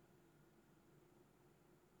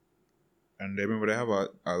 And I remember they have a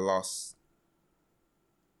loss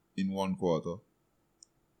in one quarter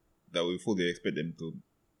that we fully expect them to.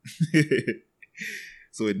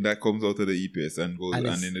 So when that comes out of the EPS and goes and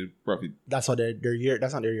in the profit. That's not their year.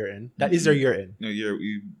 That's not their year end. That is their year end. No,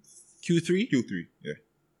 Q3? Q3, yeah.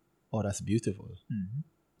 Oh, that's beautiful. Mm-hmm.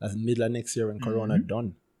 That's middle of next year when Corona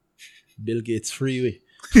done. Bill Gates freeway.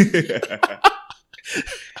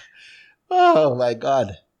 Oh my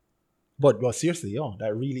God. But seriously, that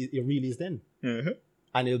it really is then. Uh-huh.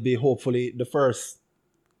 And it'll be hopefully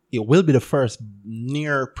it will be the first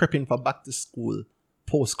near prepping for back to school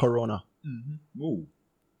post-Corona. Mm-hmm. Ooh.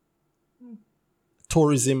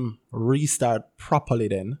 Tourism restart properly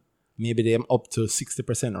then. Maybe they're up to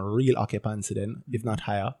 60% real occupancy then, if not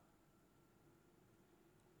higher.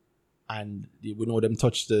 And we know them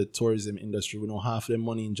touch the tourism industry. We know half the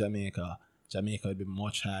money in Jamaica. Jamaica would be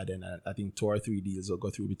much higher than I think 2 or 3 deals will go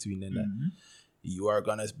through between them. Mm-hmm. You are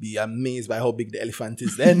going to be amazed by how big the elephant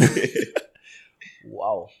is then.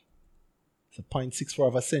 Wow. It's a 0.64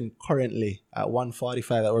 of a cent currently at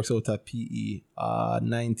 145. That works out at PE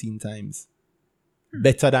 19 times.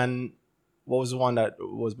 Better than, what was the one that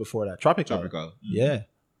was before that? Tropical. Mm-hmm.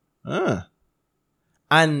 Yeah.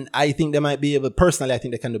 And I think they might be able, personally, I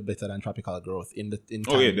think they can do better than Tropical growth in time.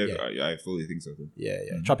 Oh, yeah, I fully think so too. Yeah.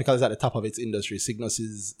 Mm-hmm. Tropical is at the top of its industry. Cygnus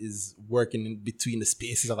is working in between the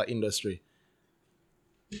spaces of our industry.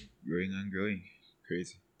 Growing and growing.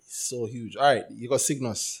 Crazy. It's so huge. All right, you got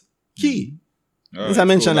Cygnus. Key. Mm-hmm. Since I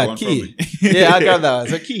mentioned that, Key. Yeah, I got that.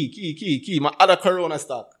 So Key. My other Corona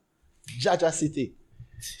stock. Jaja City.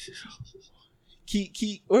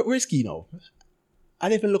 Key. Where's Key now? I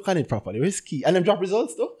didn't even look at it properly. Where's Key? And them drop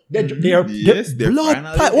results though. They're blood.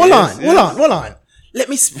 Hold on. Let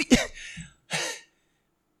me speak.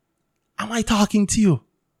 Am I talking to you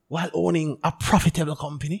while owning a profitable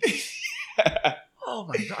company? Oh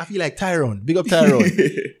my God, I feel like Tyrone. Big up Tyrone.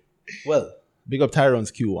 Well, big up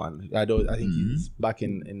Tyrone's Q1. I think he's back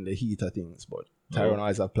in the heat of things, but Tyrone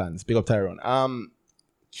always have plans. Big up Tyrone.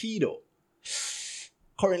 Keto.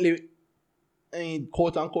 Currently,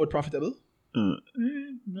 quote unquote profitable.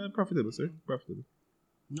 Profitable, sir. Profitable.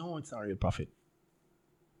 No, it's not real profit.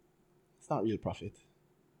 It's not real profit.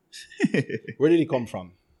 Where did it come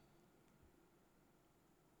from?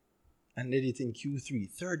 And did it in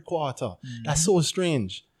Q3, third quarter. Mm-hmm. That's so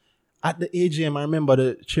strange. At the AGM, I remember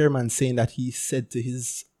the chairman saying that he said to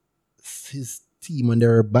his team when they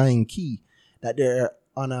were buying Key that they're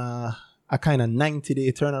on a kind of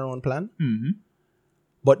 90-day turnaround plan. Mm-hmm.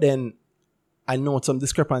 But then I know some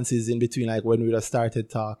discrepancies in between, like when we just started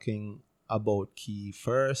talking about Key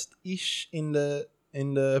first-ish in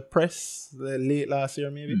the press late last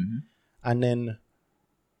year maybe. Mm-hmm. And then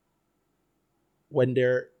when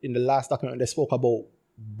they're in the last document, they spoke about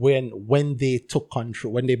when they took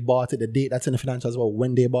control, when they bought it, the date that's in the financials as well,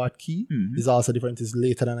 when they bought Key is also different. It's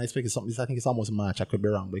later than I expected. I think it's almost March. I could be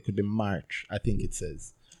wrong, but it could be March, I think it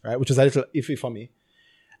says. Right? Which is a little iffy for me.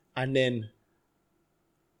 And then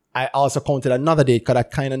I also counted another date because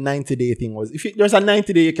that kind of 90-day thing was, there's a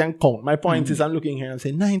 90-day you can count. My point is I'm looking here and I'm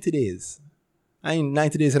saying 90 days.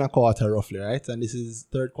 90 days in a quarter roughly, right? And this is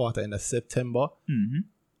third quarter in the September. Mm-hmm.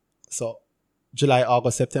 So July,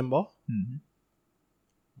 August, September. Mm-hmm.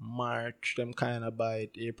 March, them kind of by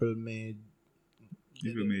April, May,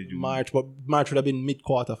 June. March, but March would have been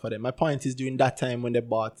mid-quarter for them. My point is during that time when they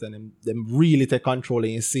bought and them really take control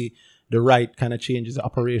and you see the right kind of changes, the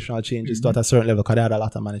operational changes to at a certain level because they had a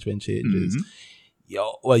lot of management changes.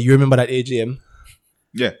 Mm-hmm. You remember that AGM?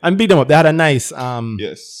 Yeah. And big them up. They had a nice,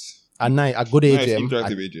 yes, a good AGM.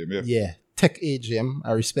 Interactive AGM, yeah. Tech AGM.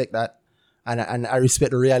 I respect that. And I respect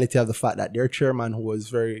the reality of the fact that their chairman, who was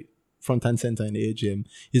very front and center in the AGM,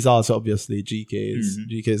 is also obviously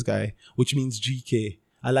GK's guy, which means GK.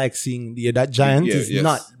 I like seeing that giant is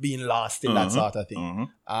not being lost in that sort of thing.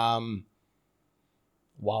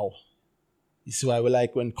 Wow. You see why we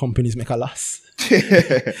like when companies make a loss?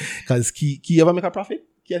 Because Key ever make a profit?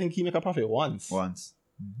 I think Key make a profit once.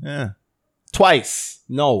 Yeah. Twice.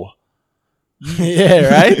 No. Yeah,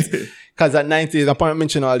 right? Because at 90 days, the point I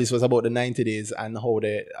mentioned all this was about the 90 days and how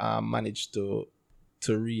they managed to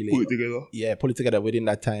really pull it together. Yeah, pull it together within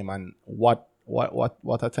that time. And what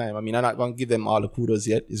a time. I mean, I'm not going to give them all the kudos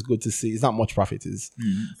yet. It's good to see. It's not much profit. It's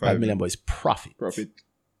 5 million, but it's profit.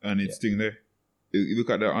 And it's still there. You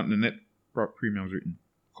look at the net premiums written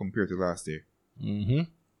compared to last year. Mm-hmm.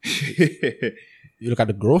 You look at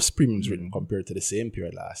the gross premiums written compared to the same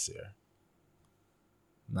period last year.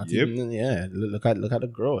 Look at the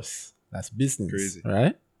gross. That's business. Crazy.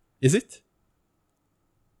 Right? Is it?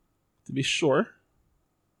 To be sure.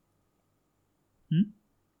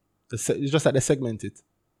 It's just that they segment it.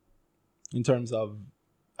 in terms of.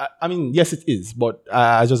 I mean, yes, it is, but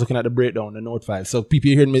I was just looking at the breakdown, the Note 5. So people,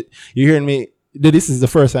 you're hearing me. This is the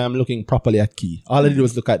first time I'm looking properly at Key. All I did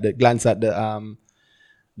was glance at the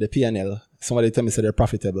P&L. Somebody tell me said they're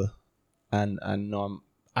profitable, and now I'm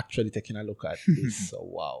actually taking a look at this. So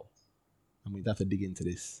wow, I'm going to have to dig into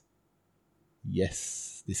this.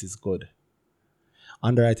 Yes, this is good.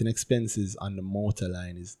 Underwriting expenses on the motor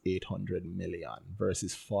line is 800 million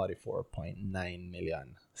versus 44.9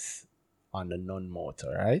 million on the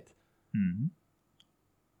non-motor, right? Mm-hmm.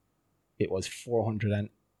 It was 400 and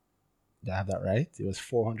did I have that right? It was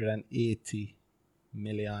 480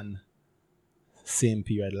 million same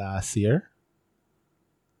period last year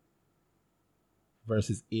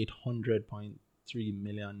versus 800.3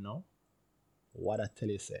 million now. What I tell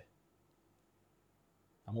you, say?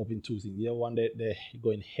 I'm hoping two things. Either one, they're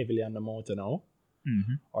going heavily on the motor now,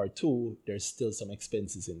 or two, there's still some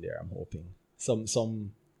expenses in there. I'm hoping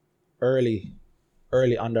some early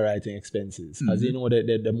underwriting expenses, because you know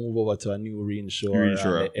they move over to a new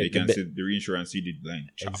reinsurer. They can see the reinsurance ceded line.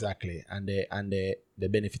 Exactly, and they're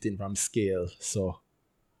benefiting from scale. So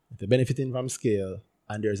if they're benefiting from scale,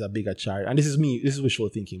 and there's a bigger charge, and this is wishful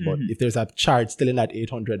thinking, but if there's a charge still in that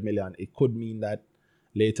 800 million, it could mean that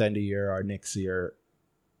later in the year or next year,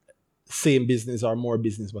 same business or more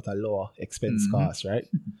business, but a lower expense cost, right?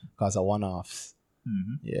 Because of one-offs.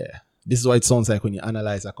 Yeah. This is what it sounds like when you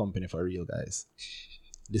analyze a company for real, guys.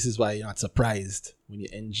 This is why you're not surprised when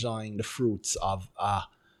you're enjoying the fruits of,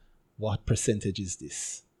 what percentage is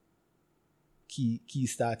this? Key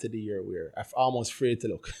started the year where I'm almost afraid to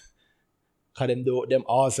look. Because them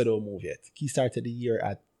also don't move yet. Key started the year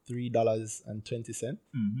at $3.20.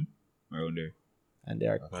 Around there. And they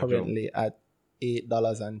are currently at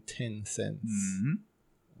 $8.10.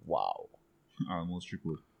 Wow. Almost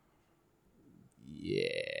triple.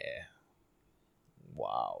 Yeah.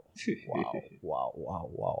 Wow.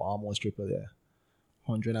 Almost triple there.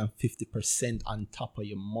 150% on top of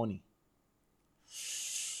your money.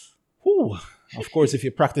 Whew. Of course, if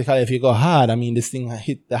you go hard, I mean, this thing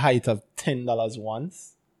hit the height of $10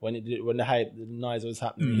 once. When the noise was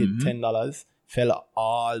happening, it hit $10. Fell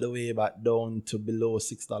all the way back down to below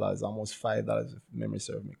 $6, almost $5, if memory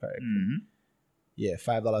serves me correctly. Yeah,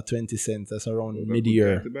 $5.20. That's around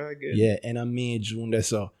mid-year. Yeah, end of May, June. There,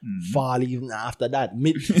 so fall even after that.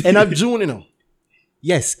 End of June, you know.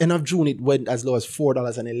 Yes, end of June it went as low as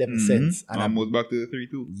 $4.11. And almost back to the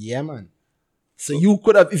 3.2. Yeah, man. So you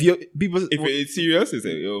could have, if it's serious, you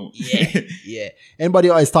say, yo. Yeah. Anybody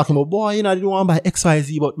always talking about, boy, I didn't want to buy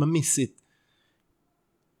XYZ, but I miss it.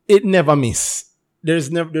 It never miss.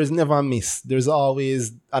 There's never a miss. There's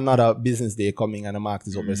always another business day coming and the market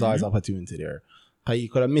is open. There's always opportunity there. You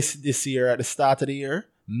could have missed it this year at the start of the year.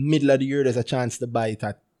 Middle of the year, there's a chance to buy it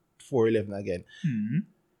at $4.11 again.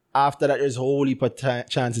 After that, there's a whole heap of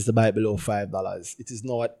chances to buy it below $5. It is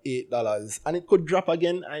now at $8. And it could drop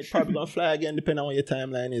again. And it's probably going to fly again depending on what your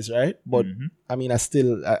timeline is, right? But, I mean, I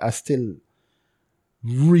still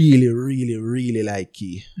really, really, really like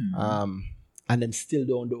Key. And them still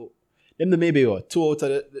don't do. Them maybe two out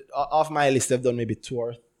of off my list, they've done maybe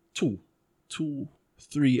two,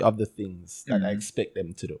 three of the things that I expect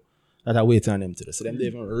them to do, that I wait on them to do. So them they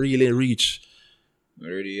haven't really reached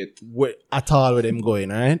at all with them going,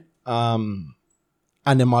 right? And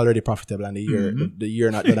them already profitable, and the year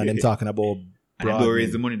not done, and them talking about they'll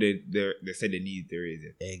raise the money they said they need to raise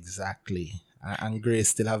it. Exactly. And Grace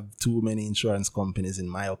still have too many insurance companies, in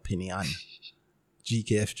my opinion.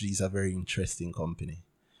 GKFG is a very interesting company.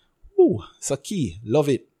 Ooh, so Key, love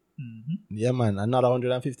it. Yeah, man, another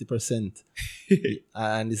 150%.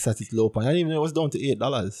 And it's at its low point. I didn't even know it was down to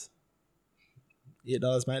 $8.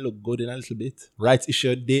 $8 might look good in a little bit. Rights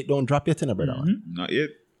issue date don't drop yet, brother. Not yet.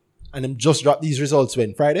 And them just dropped these results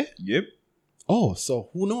when? Friday? Yep. Oh, so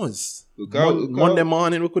who knows? Look out. Monday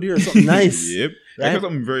morning we could hear something nice. Yep. Right? I got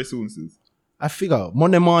something very soon, sis. I figure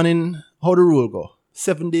Monday morning, how the rule go?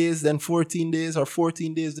 7 days, then 14 days, or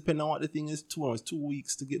 14 days, depending on what the thing is. 2 hours, 2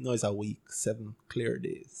 weeks to get. No, it's a week. 7 clear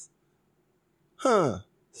days. So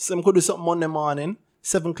some could do something Monday morning,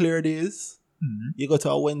 7 clear days. You go to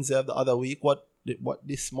a Wednesday of the other week. What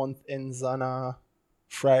this month ends on a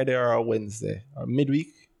Friday or a Wednesday or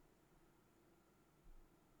midweek?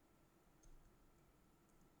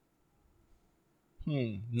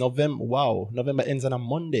 November. Wow, November ends on a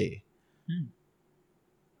Monday.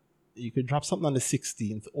 You could drop something on the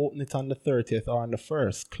 16th, open it on the 30th or on the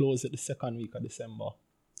 1st, close it the second week of December,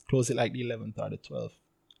 close it like the 11th or the 12th.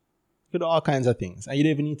 You could do all kinds of things, and you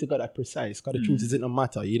don't even need to go that precise. Because the truth is, it no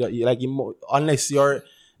matter. Unless you're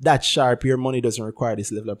that sharp, your money doesn't require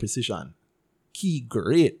this level of precision. Key,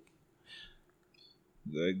 great.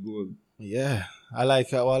 Like good. Yeah, I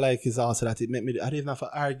like what I like is also that it made me. I don't even have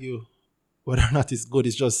to argue whether or not it's good.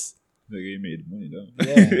 It's just Like you made money though.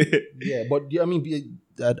 yeah. But I mean,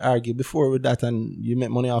 I'd argue before with that, and you make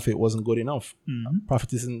money off it wasn't good enough.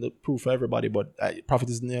 Profit isn't the proof for everybody, but profit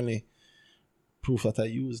isn't the only proof that I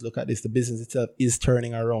use. Look at this: the business itself is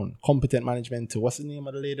turning around. Competent management too. What's the name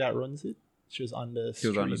of the lady that runs it? She was on the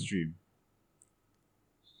stream.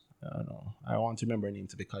 I don't know. I want to remember her name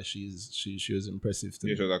because she was impressive to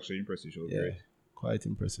me. Yeah, she was actually impressive. She was great. Quite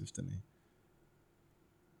impressive to me.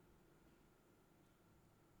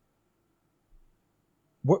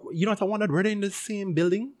 You know what I wondered? Were they in the same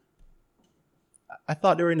building? I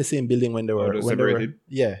thought they were in the same building when they were separated.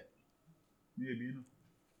 Yeah. Maybe, you know.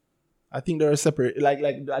 I think they were separate, like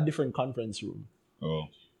a different conference room. Oh.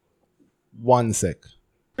 1 sec.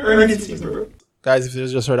 Guys, if you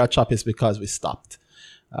just heard that chop, it's because we stopped.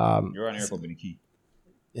 You're on your company Key.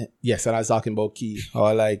 Yes, and I was talking about Key, how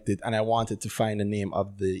I liked it, and I wanted to find the name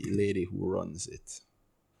of the lady who runs it.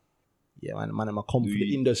 Yeah, man, I'm a come for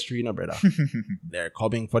the industry, you know, brother. They're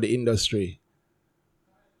coming for the industry.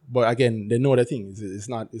 But again, they know the thing. It's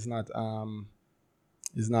not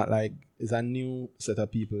like it's a new set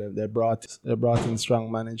of people. They brought in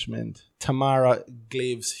strong management. Tamara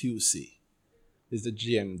Glaves-Husey is the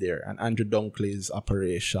GM there, and Andrew Dunkley is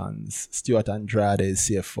operations. Stuart Andrade is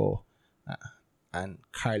CFO, and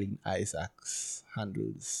Carlene Isaacs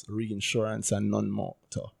handles reinsurance and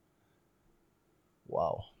non-motor.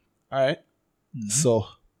 Wow. All right. So,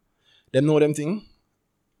 them know them thing.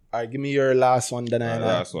 All right, give me your last one. Then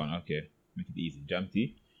last one. Okay, make it easy. Jam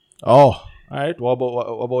tea. Oh, all right. What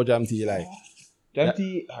about jam tea like? Jam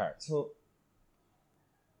tea. All right. So,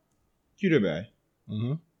 Cutie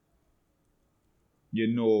you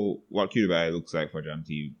know what Cutie looks like for jam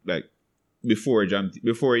tea. Like before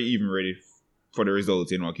before you even ready for the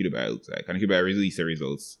results, you know what Cutie looks like. And Cutie release the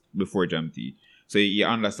results before jam tea. So you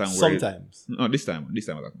understand where sometimes. No, this time I was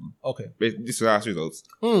like, okay. This is the last results.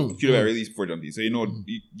 Cutie release before jam tea. So you know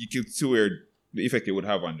you can see where the effect it would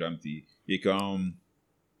have on jam tea. You can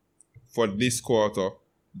for this quarter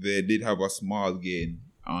they did have a small gain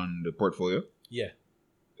on the portfolio. Yeah.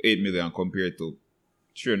 8 million compared to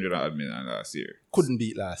 300 million last year. Couldn't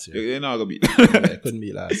beat last year. They're not gonna beat. Couldn't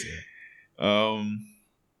beat last year. I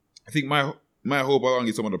think my hope along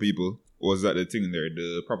with some other people was that the thing there,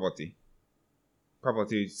 the property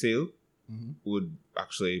sale would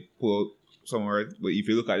actually pull out somewhere. But if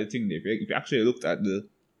you look at the thing there, if you actually looked at the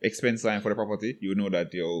expense line for the property, you would know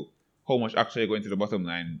that how much actually going to the bottom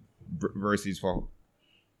line versus for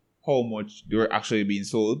how much they were actually being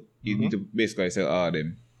sold. You need to basically sell all of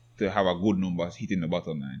them to have a good number hitting the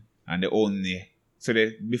bottom line. And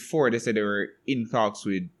before they said they were in talks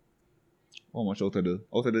with how much out of the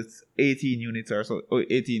 18 units or so,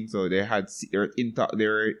 18. So they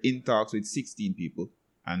were in talks with 16 people,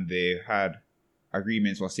 and they had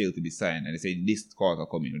agreements for sale to be signed. And they said this quarter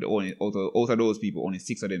coming, out of those people, only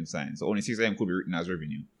 6 of them signed. So only 6 of them could be written as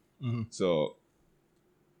revenue. So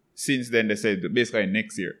since then, they said that basically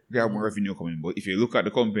next year they have more revenue coming. But if you look at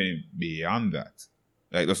the company beyond that,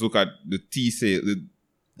 like let's look at the tea sale.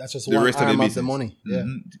 That's just the one rest arm of the of business. the money. Yeah.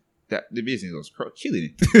 That the business was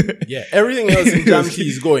killing it. Yeah. Everything else in jam tea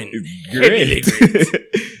is going great.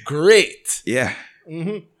 Great. Yeah.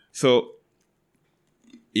 So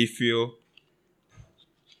if you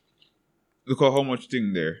look at how much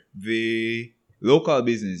thing there, the local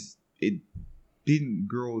business, it didn't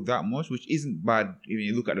grow that much, which isn't bad if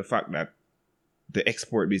you look at the fact that the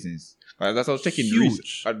export business. That's what I was checking.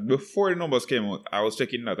 Huge. Before the numbers came out, I was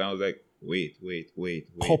checking that and I was like, wait.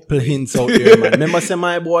 Couple hints out here, man. Remember, say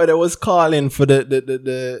my boy that was calling for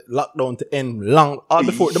the lockdown to end long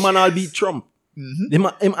before the man all beat Trump. Him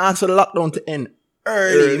asked for the lockdown to end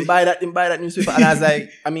early. Him buy that newspaper, and I was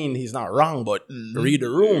like, I mean, he's not wrong, but read the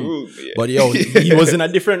room. Yeah. But he was in a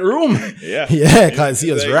different room. Yeah, because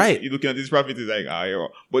he was like, right. You looking at this profit, is like,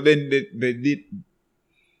 but then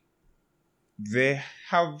they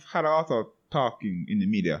have had a lot of talking in the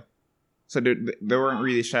media. So they weren't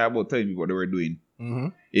really shy about telling me what they were doing.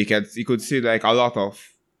 You could see like a lot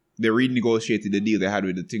of, they renegotiated the deal they had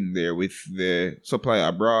with the thing there with the supplier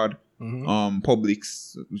abroad,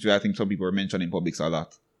 Publix, which I think some people are mentioning Publix a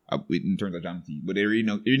lot in terms of jam tea. But they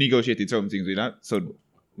renegotiated some things with that. So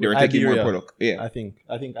they were taking more product. Yeah. I think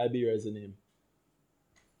Iberia is the name.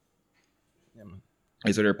 Yeah, man.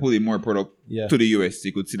 And so they're pulling more product to the US.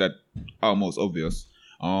 You could see that almost obvious.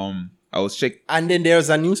 I was checking. And then there's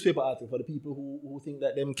a newspaper article for the people who think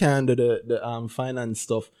that them can do the finance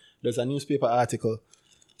stuff. There's a newspaper article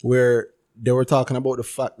where they were talking about the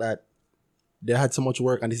fact that they had so much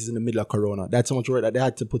work, and this is in the middle of Corona. They had so much work that they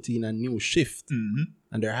had to put in a new shift.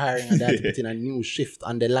 And they're hiring, and they had to put in a new shift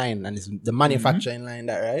on the line, and it's the manufacturing line,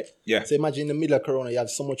 that right? Yeah. So imagine in the middle of Corona, you have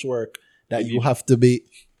so much work that you have to be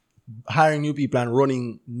hiring new people and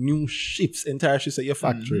running new shifts, entire shifts at your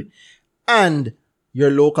factory. And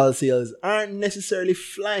your local sales aren't necessarily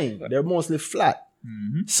flying. They're mostly flat.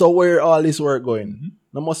 So where all this work going?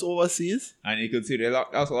 Not much overseas. And you could see they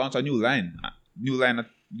also launched a new line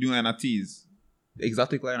of teas,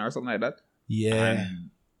 exotic line or something like that. Yeah.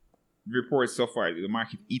 And reports so far, the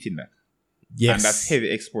market eating that. Yes. And that's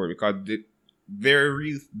heavy export because their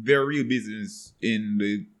real business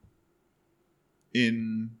in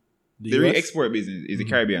the real export business is the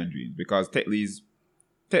Caribbean dream, because Tetley's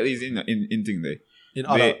in thing there. In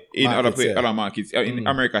other markets, in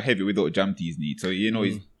America, heavy without jam teas need. So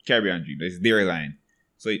it's Caribbean dream. It's their line.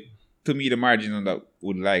 So to me, the margin on that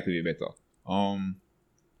would likely be better. And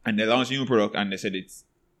they launched a new product, and they said it's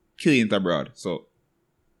killing it abroad. So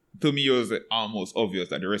to me, it was almost obvious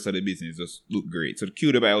that the rest of the business just looked great. So the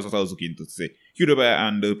QWI was what I was looking to say. QWI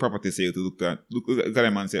and the property sale to look at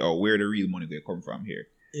them and say, oh, where the real money they come from here.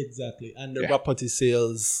 Exactly. And the property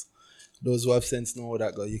sales, those who have sense know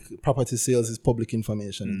that property sales is public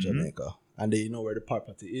information in Jamaica. And they know where the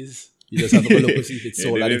property is. You just have to go look to see if it's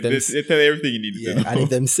sold. They tell you everything you need to know. And if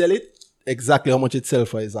them sell it, exactly how much it sells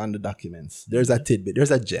for is on the documents. There's a tidbit.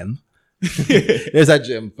 There's a gem. There's a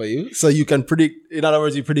gem for you. So you can predict, in other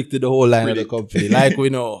words, you predicted the whole line of the company. Like we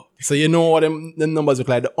know. So you know what them numbers look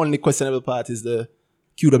like. The only questionable part is the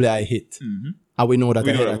QWI hit. And we know that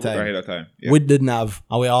ahead of time. Yeah. With the NAV.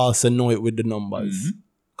 And we also know it with the numbers.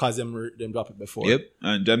 Because them drop it before. Yep.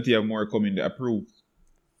 And Jamty have more coming to approve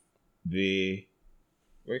what do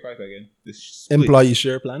you call it again? Employee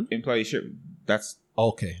share plan? Employee share. That's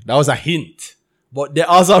okay. That was a hint. But they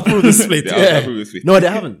also approved the split. No, they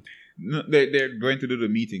haven't. No, they're going to do the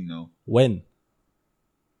meeting now. When?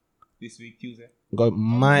 This week, Tuesday. Go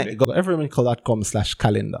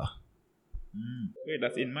everymickle.com/calendar. Wait,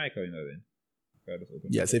 that's in my calendar then.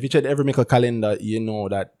 Yes, if you check the Everymickle calendar, you know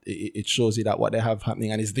that it shows you that what they have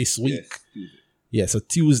happening, and it's this week. Yes, so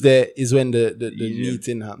Tuesday is when the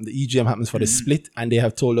meeting happens. The EGM happens for the split, and they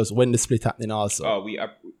have told us when the split happening also. Oh,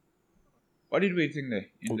 what did we think there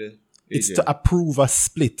in the? It's to approve a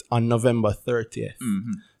split on November 30th.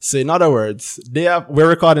 So in other words, we're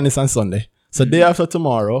recording this on Sunday. So day after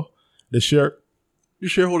tomorrow, the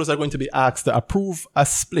shareholders are going to be asked to approve a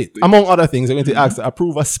split. Among other things, they're going to be asked to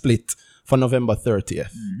approve a split for November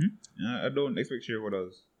 30th. I don't expect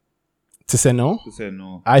shareholders to say no.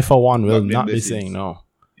 I, for one, will not be saying no.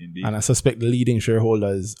 Indeed. And I suspect the leading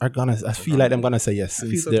shareholders are gonna. I feel like they're gonna say yes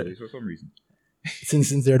since they're for some reason.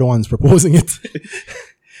 since they're the ones proposing it.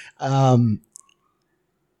 And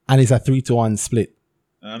it's a 3-1 split.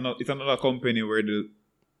 It's another company where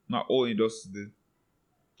not only does the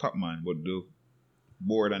top man, but the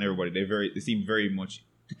board and everybody, they seem very much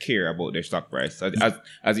to care about their stock price.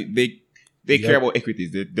 They care about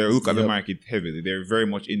equities. They look at the market heavily. They're very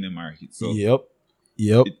much in the market. So it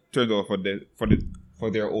turns out for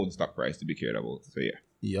their own stock price to be cared about. So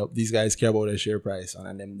these guys care about their share price,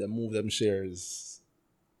 and then they move them shares.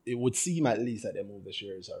 It would seem at least that they move the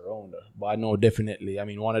shares around. But I know definitely. I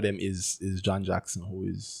mean, one of them is John Jackson, who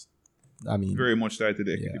is, very much tied to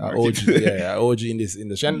the equity market. OG in this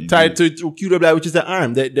industry, and tied to QWI, which is the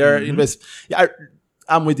arm. They're invest. Yeah,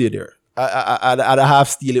 I'm with you there. I'd half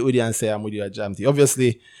steal it with you and say I'm with you at Jamty.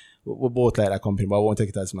 Obviously, we're both like that company, but I won't take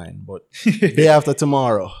it as mine. But day after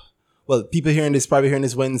tomorrow, well, people probably hearing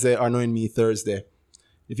this Wednesday are knowing me Thursday.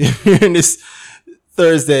 If you're hearing this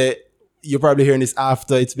Thursday, you're probably hearing this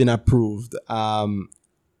after it's been approved.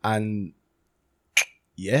 And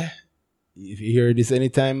yeah, if you hear this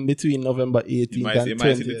anytime between November 18th and 20th. You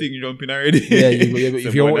might see the thing jumping already.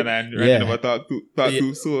 If you're never talk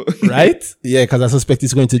too soon. Right? Yeah, because I suspect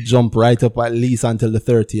it's going to jump right up at least until the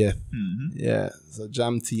 30th. Yeah. So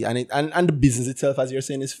Jamty and the business itself, as you're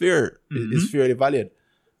saying, is fair. It's fairly valued.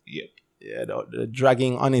 Yep. Yeah, the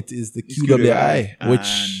dragging on it is the QWI,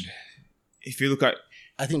 which if you look at,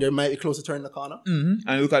 I think they might be close to turning the corner.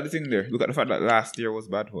 And look at the thing there. Look at the fact that last year was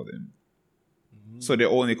bad for them. So they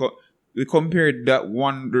only we compared the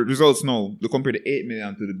results now. They compared the 8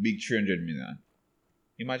 million to the big 300 million.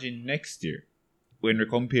 Imagine next year when we're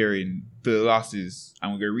comparing the losses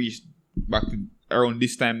and we're going to reach back to around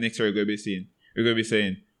this time next year. We're going to be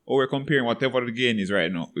saying, oh, we're comparing whatever the gain is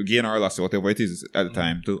right now, the gain or loss, whatever it is at the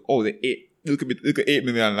time, to look at 8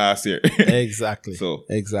 million last year. Exactly.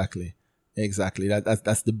 Exactly.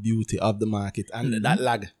 That's the beauty of the market and that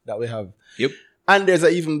lag that we have. Yep. And there's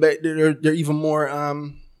they're even more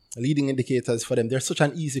leading indicators for them. They're such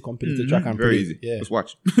an easy company to track and very predict. easy. Yeah. Just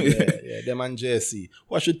watch. yeah, them and JSC.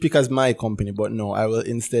 Who I should pick as my company, but no, I will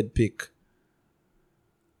instead pick.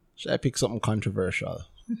 Should I pick something controversial?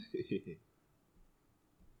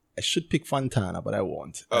 I should pick Fontana, but I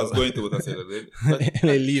won't. I was going to what I said.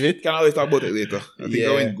 Leave it. Can always talk about it later. I think Yeah.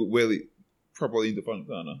 I went properly into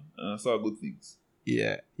Fontana and I saw good things.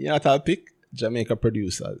 Yeah. You know what I'll pick? Jamaica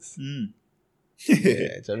Producers.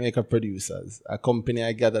 Yeah, Jamaica Producers. A company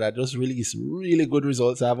I gather that just released really good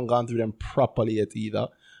results. I haven't gone through them properly yet either.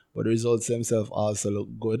 But the results themselves also look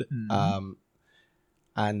good.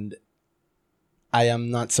 And I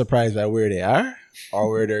am not surprised by where they are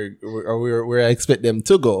or where I expect them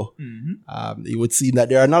to go. It would seem that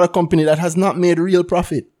they're another company that has not made real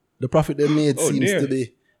profit. The profit they made seems to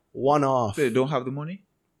be one-off. They don't have the money?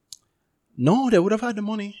 No, they would have had the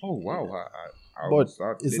money. Oh, wow. But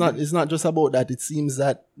it's not just about that. It seems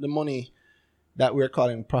that the money that we're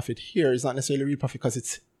calling profit here is not necessarily real profit because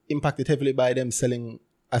it's impacted heavily by them selling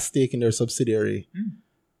a stake in their subsidiary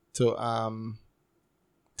to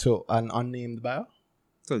an unnamed buyer.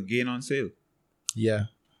 So gain on sale. Yeah.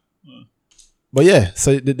 But yeah,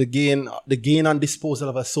 so the gain on disposal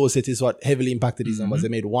of associates is what heavily impacted these numbers. They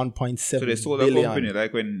made 1.7 So they sold billion. a company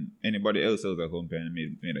like when anybody else sells a company and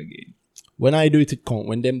made a gain. When I do it, it count.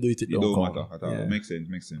 When them do it, it don't count. Matter at all. Yeah. Makes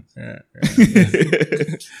sense. Yeah.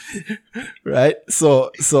 Right?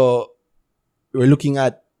 So we're looking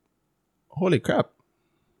at, holy crap.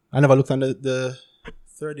 I never looked on the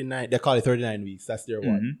 39, they call it 39 weeks. That's their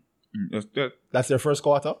one. That's their first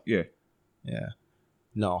quarter? Yeah. Yeah.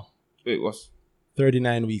 No. Wait, what's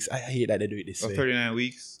 39 weeks. I hate that they do it this way. 39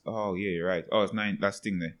 weeks? Oh, yeah, you're right. Oh, it's 9. That's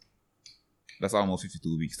thing there. That's almost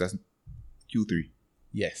 52 weeks. That's Q3.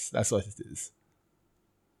 Yes, that's what it is.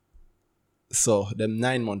 So, them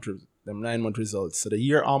 9 month results. So, the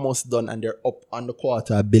year almost done and they're up on the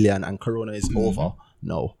quarter $1 billion and Corona is over.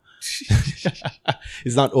 No.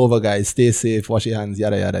 It's not over, guys. Stay safe, wash your hands,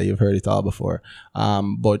 yada yada. You've heard it all before.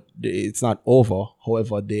 But it's not over.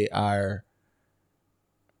 However, they are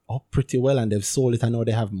up pretty well and they've sold it. I know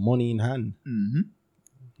they have money in hand.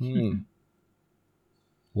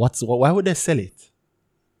 Why would they sell it?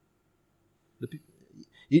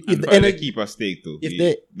 If they keep a stake too. If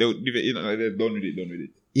they're done with it.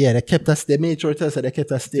 Yeah, they made sure to us that they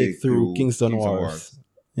kept a stake through Kingston Wars.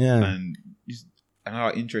 Yeah. And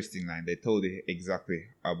another interesting line, they told you exactly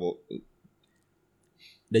about.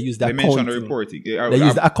 They used They mentioned the reporting. They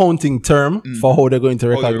used the accounting term for how they're going to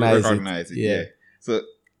recognize it. Yeah. So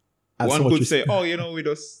one could say, "Oh, we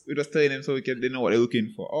just telling them so they know what they're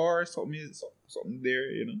looking for, or something there,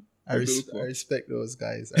 I respect those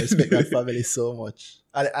guys. I respect that family so much,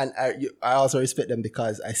 and I also respect them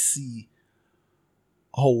because I see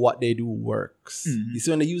how what they do works. You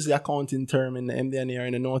see, when they use the accounting term in the MD&A or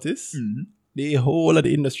in the notice, the whole of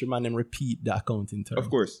the industry man them repeat the accounting term. Of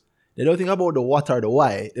course, they don't think about the what or the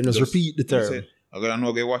why. They just repeat the term. I'm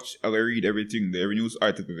gonna watch. I'm gonna read everything. Every news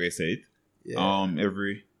article they say it. Yeah.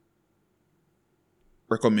 Every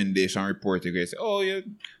recommendation report they say, "Oh yeah,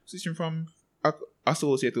 switching from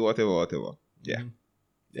associate to whatever." Yeah,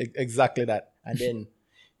 exactly that. And then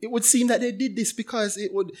it would seem that they did this because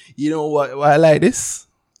it would. You know what? Why I like this?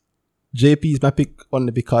 JP is my pick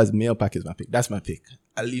only because Mail Pack is my pick. That's my pick.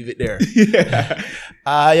 I'll leave it there. Yeah.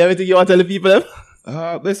 You have anything you want to tell the people?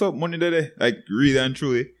 There's up money today. Like really and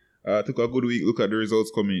truly. Took a good week. Look at the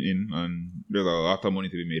results coming in, and there's a lot of money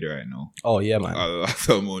to be made right now. Oh yeah, man. A lot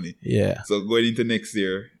of money. Yeah. So going into next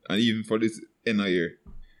year, and even for this end of year,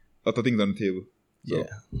 a lot of things on the table. So, yeah.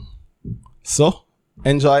 So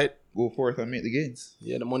enjoy it. Go forth and make the gains.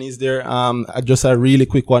 Yeah, the money is there. Just a really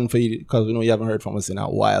quick one for you because we know you haven't heard from us in a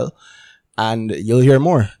while, and you'll hear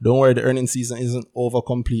more. Don't worry, the earnings season isn't over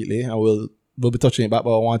completely, and we'll be touching it back,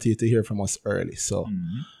 but I want you to hear from us early. So.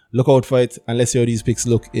 Look out for it. And let's see how these picks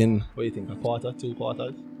look in. What do you think? A quarter? 2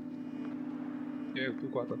 quarters? Yeah, 2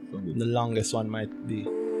 quarters. The longest one might be.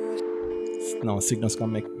 No, Cygnus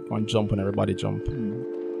can make one jump and everybody jump.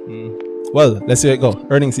 Well, let's see how it go.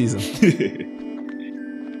 Earning season.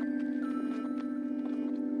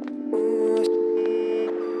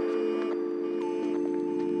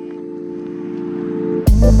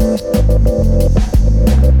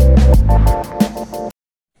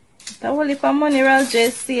 The whole heap of money I'll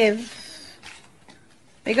just save.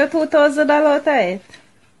 We got $2,000 out of it.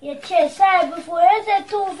 Yeah, sorry, before I said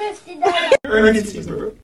 $250. Earning season, bro.